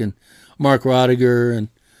Switek and Mark Rodiger and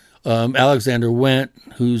Alexander Wendt,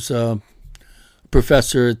 who's a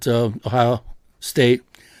professor at Ohio State.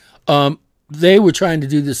 They were trying to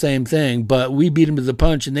do the same thing, but we beat them to the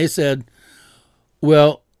punch, and they said,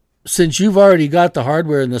 well, since you've already got the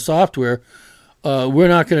hardware and the software, we're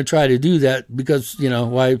not going to try to do that because,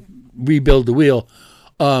 why rebuild the wheel?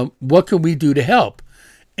 What can we do to help?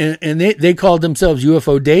 And they called themselves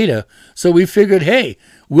UFO Data. So we figured, hey,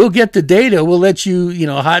 we'll get the data. We'll let you,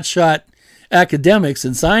 hotshot academics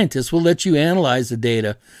and scientists, we'll let you analyze the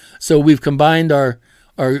data. So we've combined our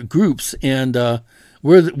groups, and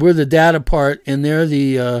we're the data part, and they're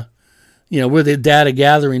the, we're the data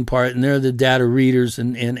gathering part, and they're the data readers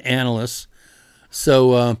and analysts.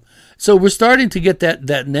 So we're starting to get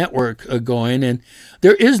that network going, and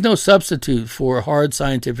there is no substitute for hard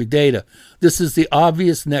scientific data. This is the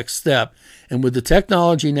obvious next step, and with the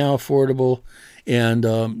technology now affordable, and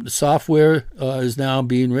the software is now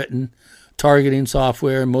being written, targeting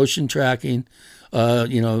software, motion tracking,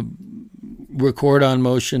 record on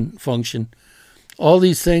motion function. All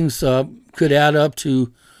these things could add up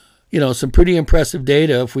to, some pretty impressive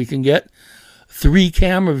data if we can get 3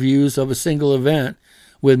 camera views of a single event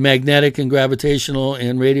with magnetic and gravitational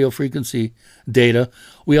and radio frequency data.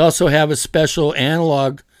 We also have a special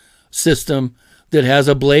analog system that has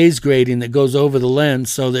a blaze grating that goes over the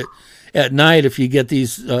lens, so that at night, if you get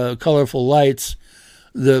these colorful lights,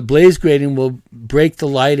 the blaze grading will break the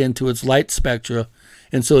light into its light spectra,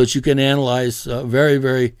 and so that you can analyze very,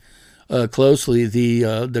 very closely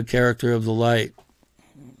the character of the light.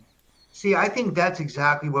 See, I think that's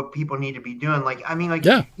exactly what people need to be doing. Like, I mean, like,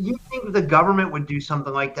 Yeah. you think the government would do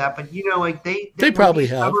something like that, but like they probably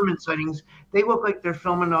these have. government sightings, they look like they're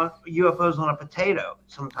filming on UFOs on a potato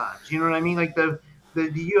sometimes. You know what I mean? Like the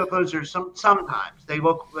UFOs are sometimes they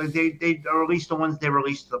look like they or at least the ones they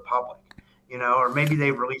release to the public. Or maybe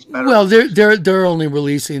they release better. Well, they're only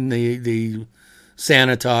releasing the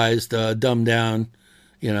sanitized, dumbed down,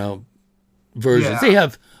 versions. Yeah. They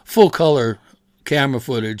have full color camera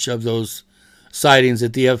footage of those sightings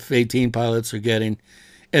that the F-18 pilots are getting,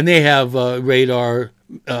 and they have radar,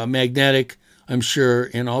 magnetic, I'm sure,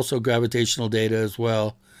 and also gravitational data as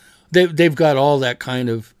well. They've got all that kind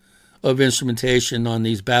of instrumentation on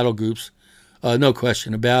these battle groups, no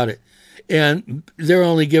question about it. And they're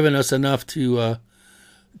only giving us enough to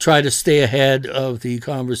try to stay ahead of the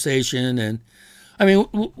conversation. And I mean,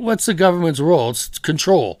 what's the government's role? It's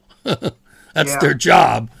control. That's their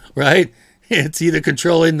job, right? It's either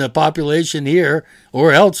controlling the population here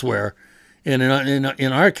or elsewhere. And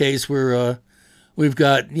in our case, we've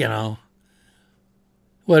got,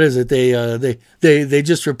 what is it? They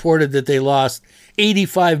just reported that they lost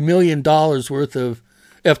 $85 million worth of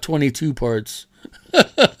F-22 parts.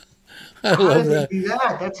 I love that. Do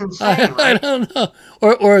that? That's insane. Right? I don't know.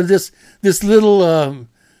 Or this little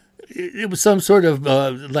it was some sort of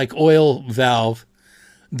like oil valve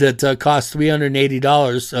that cost $380.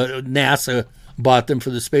 NASA bought them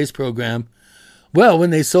for the space program. Well,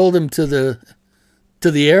 when they sold them to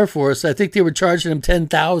the Air Force, I think they were charging them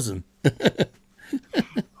 $10,000.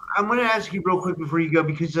 I'm going to ask you real quick before you go,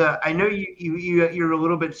 because I know you're a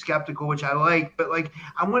little bit skeptical, which I like, but like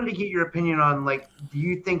I wanted to get your opinion on, like, do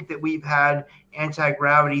you think that we've had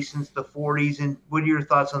anti-gravity since the 40s, and what are your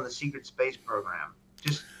thoughts on the secret space program?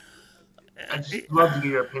 I just love to get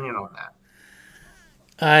your opinion on that.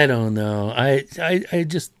 I don't know. I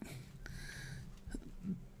just,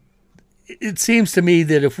 it seems to me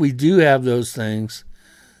that if we do have those things,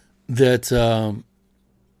 that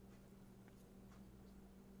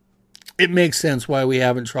it makes sense why we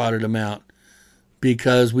haven't trotted them out,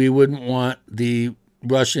 because we wouldn't want the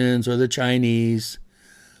Russians or the Chinese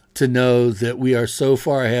to know that we are so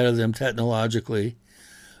far ahead of them technologically.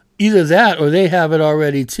 Either that or they have it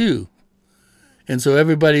already too. And so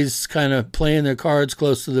everybody's kind of playing their cards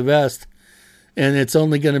close to the vest, and it's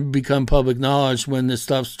only going to become public knowledge when this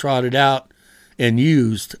stuff's trotted out and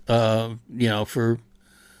used, for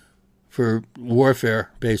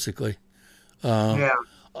warfare, basically.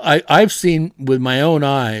 I've seen with my own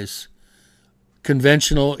eyes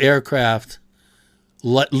conventional aircraft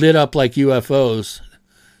lit up like UFOs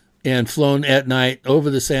and flown at night over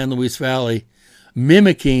the San Luis Valley,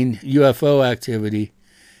 mimicking UFO activity.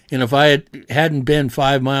 And if I hadn't been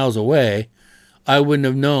 5 miles away, I wouldn't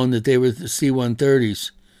have known that they were the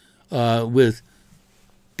C-130s with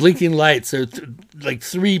blinking lights. There are like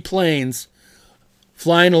 3 planes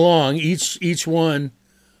flying along, each one,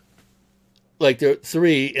 like there are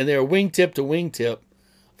 3, and they're wingtip to wingtip,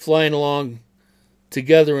 flying along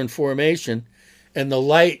together in formation, and the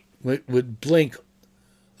light would blink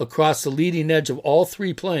across the leading edge of all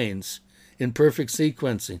 3 planes in perfect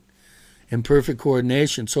sequencing, in perfect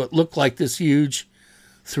coordination. So it looked like this huge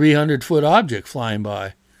 300-foot object flying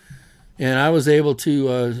by. And I was able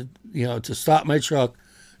to, to stop my truck,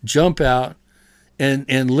 jump out,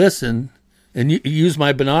 and listen, and use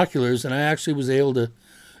my binoculars, and I actually was able to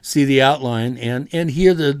see the outline and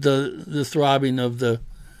hear the throbbing of the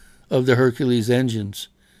Hercules engines.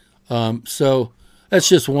 So that's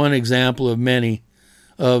just one example of many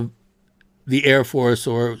of the Air Force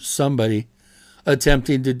or somebody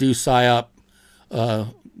attempting to do PSYOP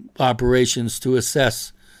operations to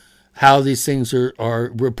assess how these things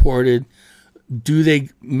are reported. Do they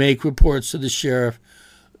make reports to the sheriff?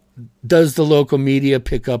 Does the local media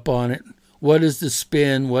pick up on it? What is the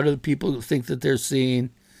spin? What do the people think that they're seeing?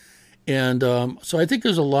 And so I think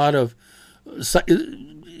there's a lot of,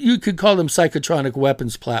 you could call them psychotronic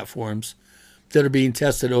weapons platforms that are being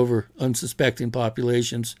tested over unsuspecting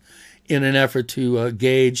populations in an effort to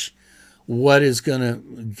gauge what is going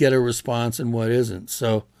to get a response and what isn't.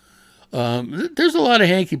 So there's a lot of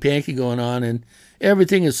hanky-panky going on, and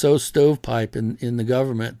everything is so stovepipe in the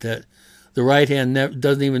government that the right hand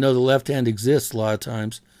doesn't even know the left hand exists a lot of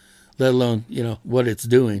times, let alone, what it's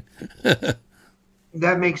doing.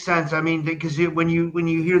 That makes sense. I mean, because when you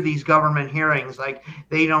hear these government hearings, like,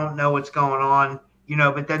 they don't know what's going on,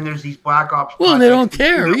 but then there's these black ops. Well, they don't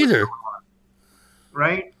care either.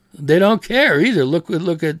 Right? They don't care either.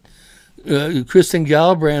 Look at Kristen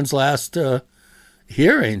Gillibrand's last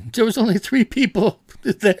hearing, there was only 3 people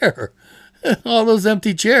there. All those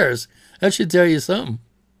empty chairs. That should tell you something.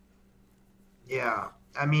 Yeah.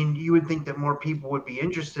 I mean, you would think that more people would be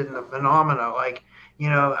interested in the phenomena. Like,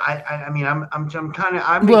 I mean, I'm kind of,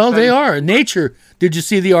 I'm Well, they excited. are. Nature. Did you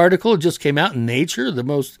see the article? It just came out in Nature, the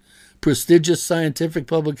most prestigious scientific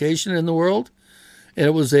publication in the world. And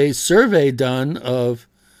it was a survey done of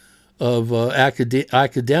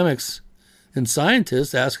academics and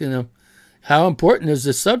scientists, asking them, how important is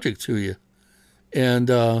this subject to you? And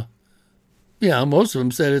most of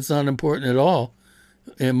them said it's not important at all.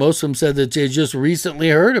 And most of them said that they just recently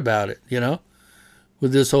heard about it,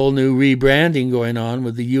 with this whole new rebranding going on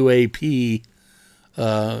with the UAP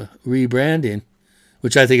rebranding,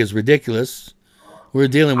 which I think is ridiculous. We're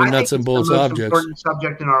dealing with nuts and bolts objects. It's the most important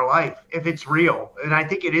subject in our life, if it's real. And I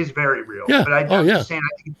think it is very real. Yeah. But I'm just saying,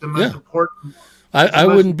 I think it's the most important. I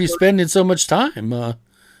wouldn't be spending so much time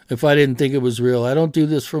if I didn't think it was real. I don't do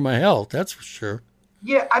this for my health, that's for sure.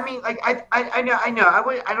 Yeah, I mean, like I know. I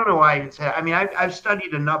don't know why I even say it. I mean, I've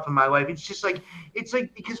studied enough in my life. It's just like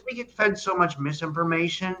because we get fed so much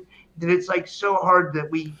misinformation that it's like so hard that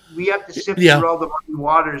we have to sift through all the muddy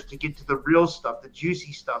waters to get to the real stuff, the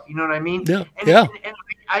juicy stuff. You know what I mean? Yeah. And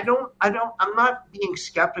I'm not being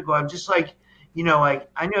skeptical. I'm just like, like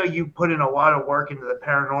I know you put in a lot of work into the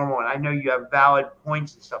paranormal, and I know you have valid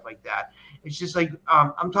points and stuff like that. It's just like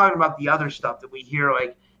I'm talking about the other stuff that we hear,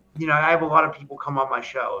 like. I have a lot of people come on my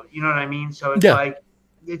show, you know what I mean? So it's like,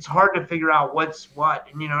 it's hard to figure out what's what,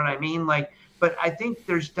 and you know what I mean? Like, but I think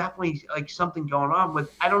there's definitely like something going on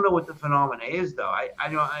with, I don't know what the phenomena is though.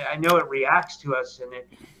 I know it reacts to us, and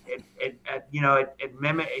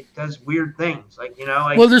it does weird things. Like,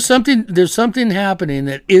 well, there's something happening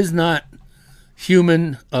that is not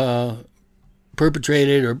human,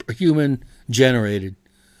 perpetrated or human generated.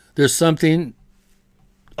 There's something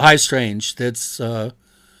high strange that's,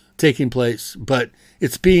 taking place, but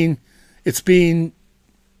it's being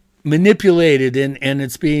manipulated and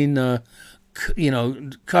it's being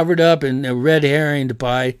covered up and red herringed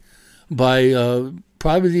by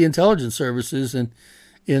probably the intelligence services and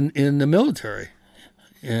in the military,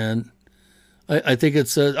 and I think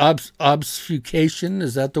it's obfuscation.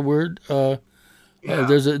 Is that the word?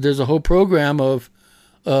 There's a whole program of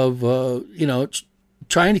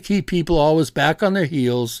trying to keep people always back on their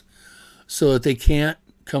heels so that they can't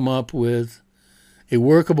come up with a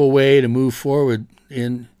workable way to move forward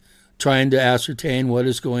in trying to ascertain what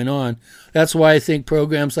is going on. That's why I think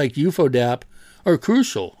programs like UFODAP are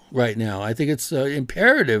crucial right now. I think it's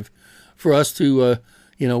imperative for us to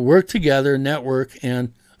work together, network,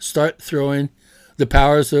 and start throwing the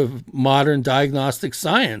powers of modern diagnostic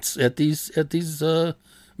science at these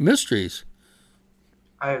mysteries.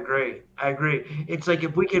 I agree. It's like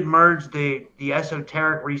if we could merge the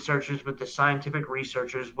esoteric researchers with the scientific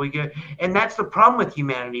researchers, and that's the problem with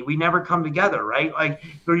humanity. We never come together, right? Like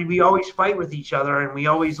we always fight with each other, and we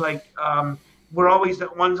always we're always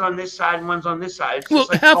one's on this side and one's on this side. It's well,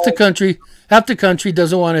 half the country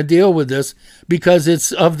doesn't want to deal with this because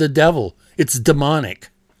it's of the devil. It's demonic.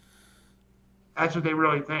 That's what they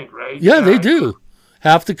really think, right? Yeah, they do.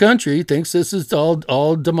 Half the country thinks this is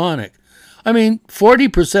all demonic. I mean,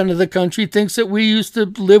 40% of the country thinks that we used to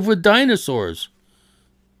live with dinosaurs.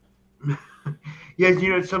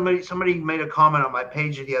 Yeah, somebody made a comment on my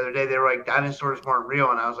page the other day. They were like, dinosaurs weren't real,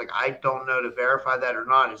 and I was like, I don't know to verify that or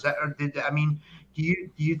not. Is that, or do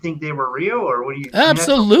you think they were real, or what do you?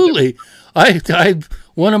 Absolutely.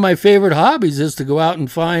 One of my favorite hobbies is to go out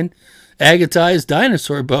and find agatized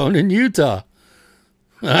dinosaur bone in Utah.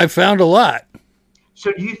 I found a lot. So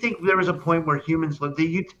do you think there was a point where humans lived?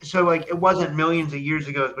 So like it wasn't millions of years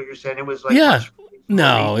ago, is what you're saying? It was like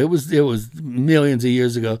no, it was millions of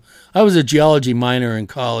years ago. I was a geology minor in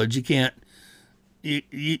college. You can't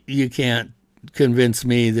convince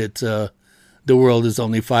me that the world is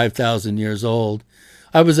only 5,000 years old.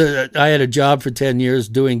 I had a job for 10 years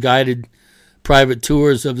doing guided private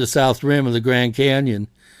tours of the South Rim of the Grand Canyon.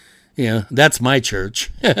 That's my church.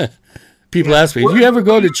 People ask me, "Do you ever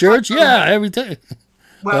go to church?" Yeah, every time.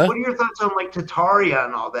 Well, what are your thoughts on like Tartaria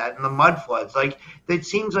and all that and the mud floods? Like it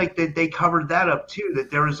seems like that they covered that up too.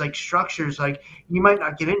 That there was like structures, like you might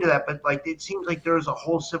not get into that, but like it seems like there was a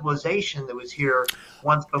whole civilization that was here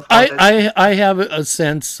once before. I have a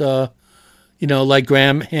sense, like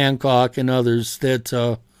Graham Hancock and others,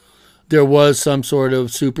 that there was some sort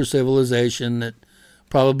of super civilization that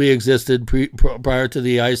probably existed prior to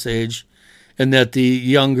the Ice Age, and that the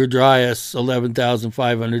Younger Dryas,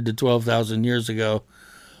 11,500 to 12,000 years ago,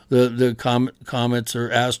 the comets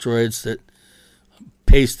or asteroids that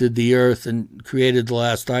pasted the Earth and created the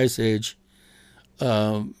last ice age,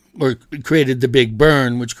 or created the Big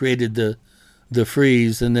Burn, which created the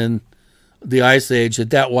freeze, and then the ice age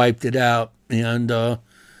that wiped it out, and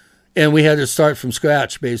we had to start from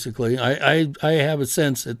scratch basically. I have a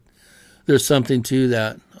sense that there's something to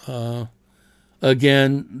that.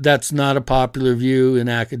 Again, that's not a popular view in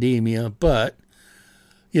academia, but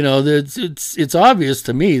it's obvious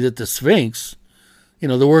to me that the Sphinx,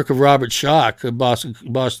 the work of Robert Schoch of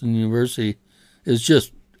Boston University, is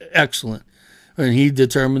just excellent. And he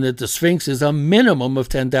determined that the Sphinx is a minimum of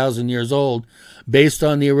 10,000 years old based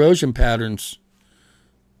on the erosion patterns.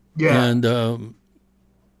 Yeah. And,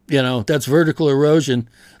 that's vertical erosion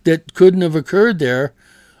that couldn't have occurred there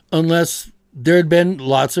unless there had been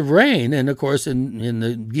lots of rain. And, of course, in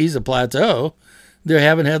the Giza Plateau, they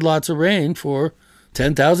haven't had lots of rain for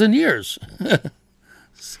 10,000 years.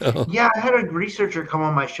 So yeah, I had a researcher come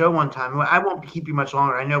on my show one time. I won't keep you much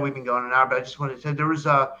longer. I know we've been going an hour, but I just wanted to say there was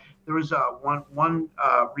one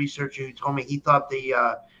researcher who told me he thought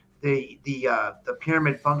the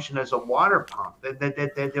pyramid functioned as a water pump.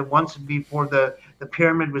 That once before the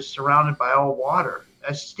pyramid was surrounded by all water.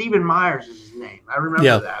 Stephen Myers is his name. I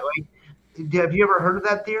remember that. Have you ever heard of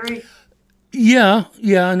that theory? Yeah,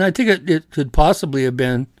 and I think it could possibly have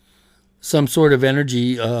been some sort of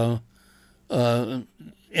energy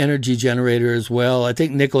generator as well. I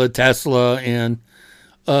think Nikola Tesla and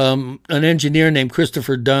an engineer named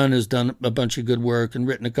Christopher Dunn has done a bunch of good work and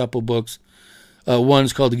written a couple books.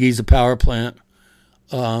 One's called the Giza Power Plant.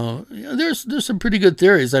 There's some pretty good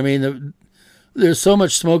theories. I mean, there's so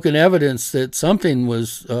much smoke and evidence that something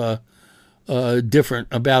was different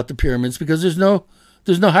about the pyramids because there's no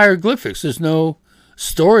hieroglyphics. There's no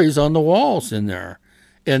stories on the walls in there.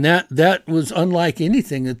 And that was unlike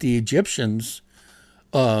anything that the Egyptians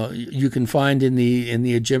you can find in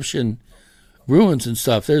the Egyptian ruins and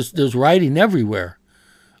stuff. There's writing everywhere.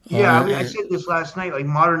 Yeah, I said this last night. Like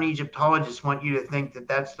modern Egyptologists want you to think that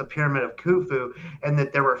that's the pyramid of Khufu and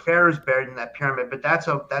that there were pharaohs buried in that pyramid, but that's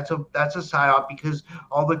a psyop because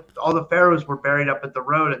all the pharaohs were buried up at the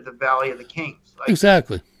road at the Valley of the Kings.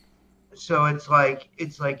 Exactly. So it's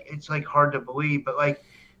hard to believe, but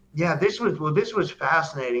yeah, this was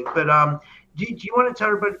fascinating. But do you want to tell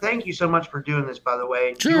everybody? Thank you so much for doing this, by the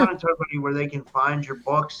way. Sure. Do you want to tell everybody where they can find your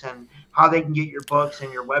books and how they can get your books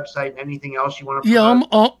and your website and anything else you want to promote?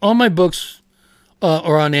 Yeah, all my books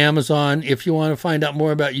are on Amazon. If you want to find out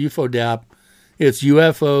more about UFODAP, it's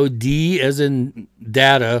UFO, D as in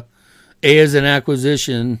data, A as in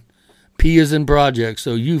acquisition, P as in project.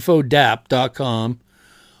 So UFODAP.com.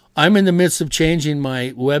 I'm in the midst of changing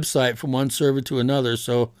my website from one server to another,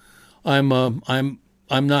 so I'm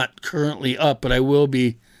not currently up, but I will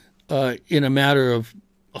be in a matter of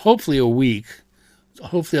hopefully a week.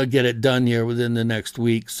 Hopefully I'll get it done here within the next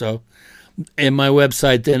week. So, and my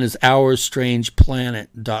website then is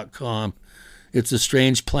OurStrangePlanet.com. It's a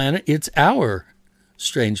strange planet. It's our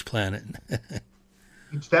strange planet.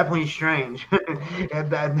 It's definitely strange.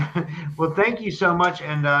 Well, thank you so much.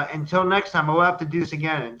 And until next time, we'll have to do this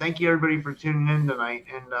again. And thank you, everybody, for tuning in tonight.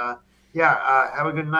 And have a good night.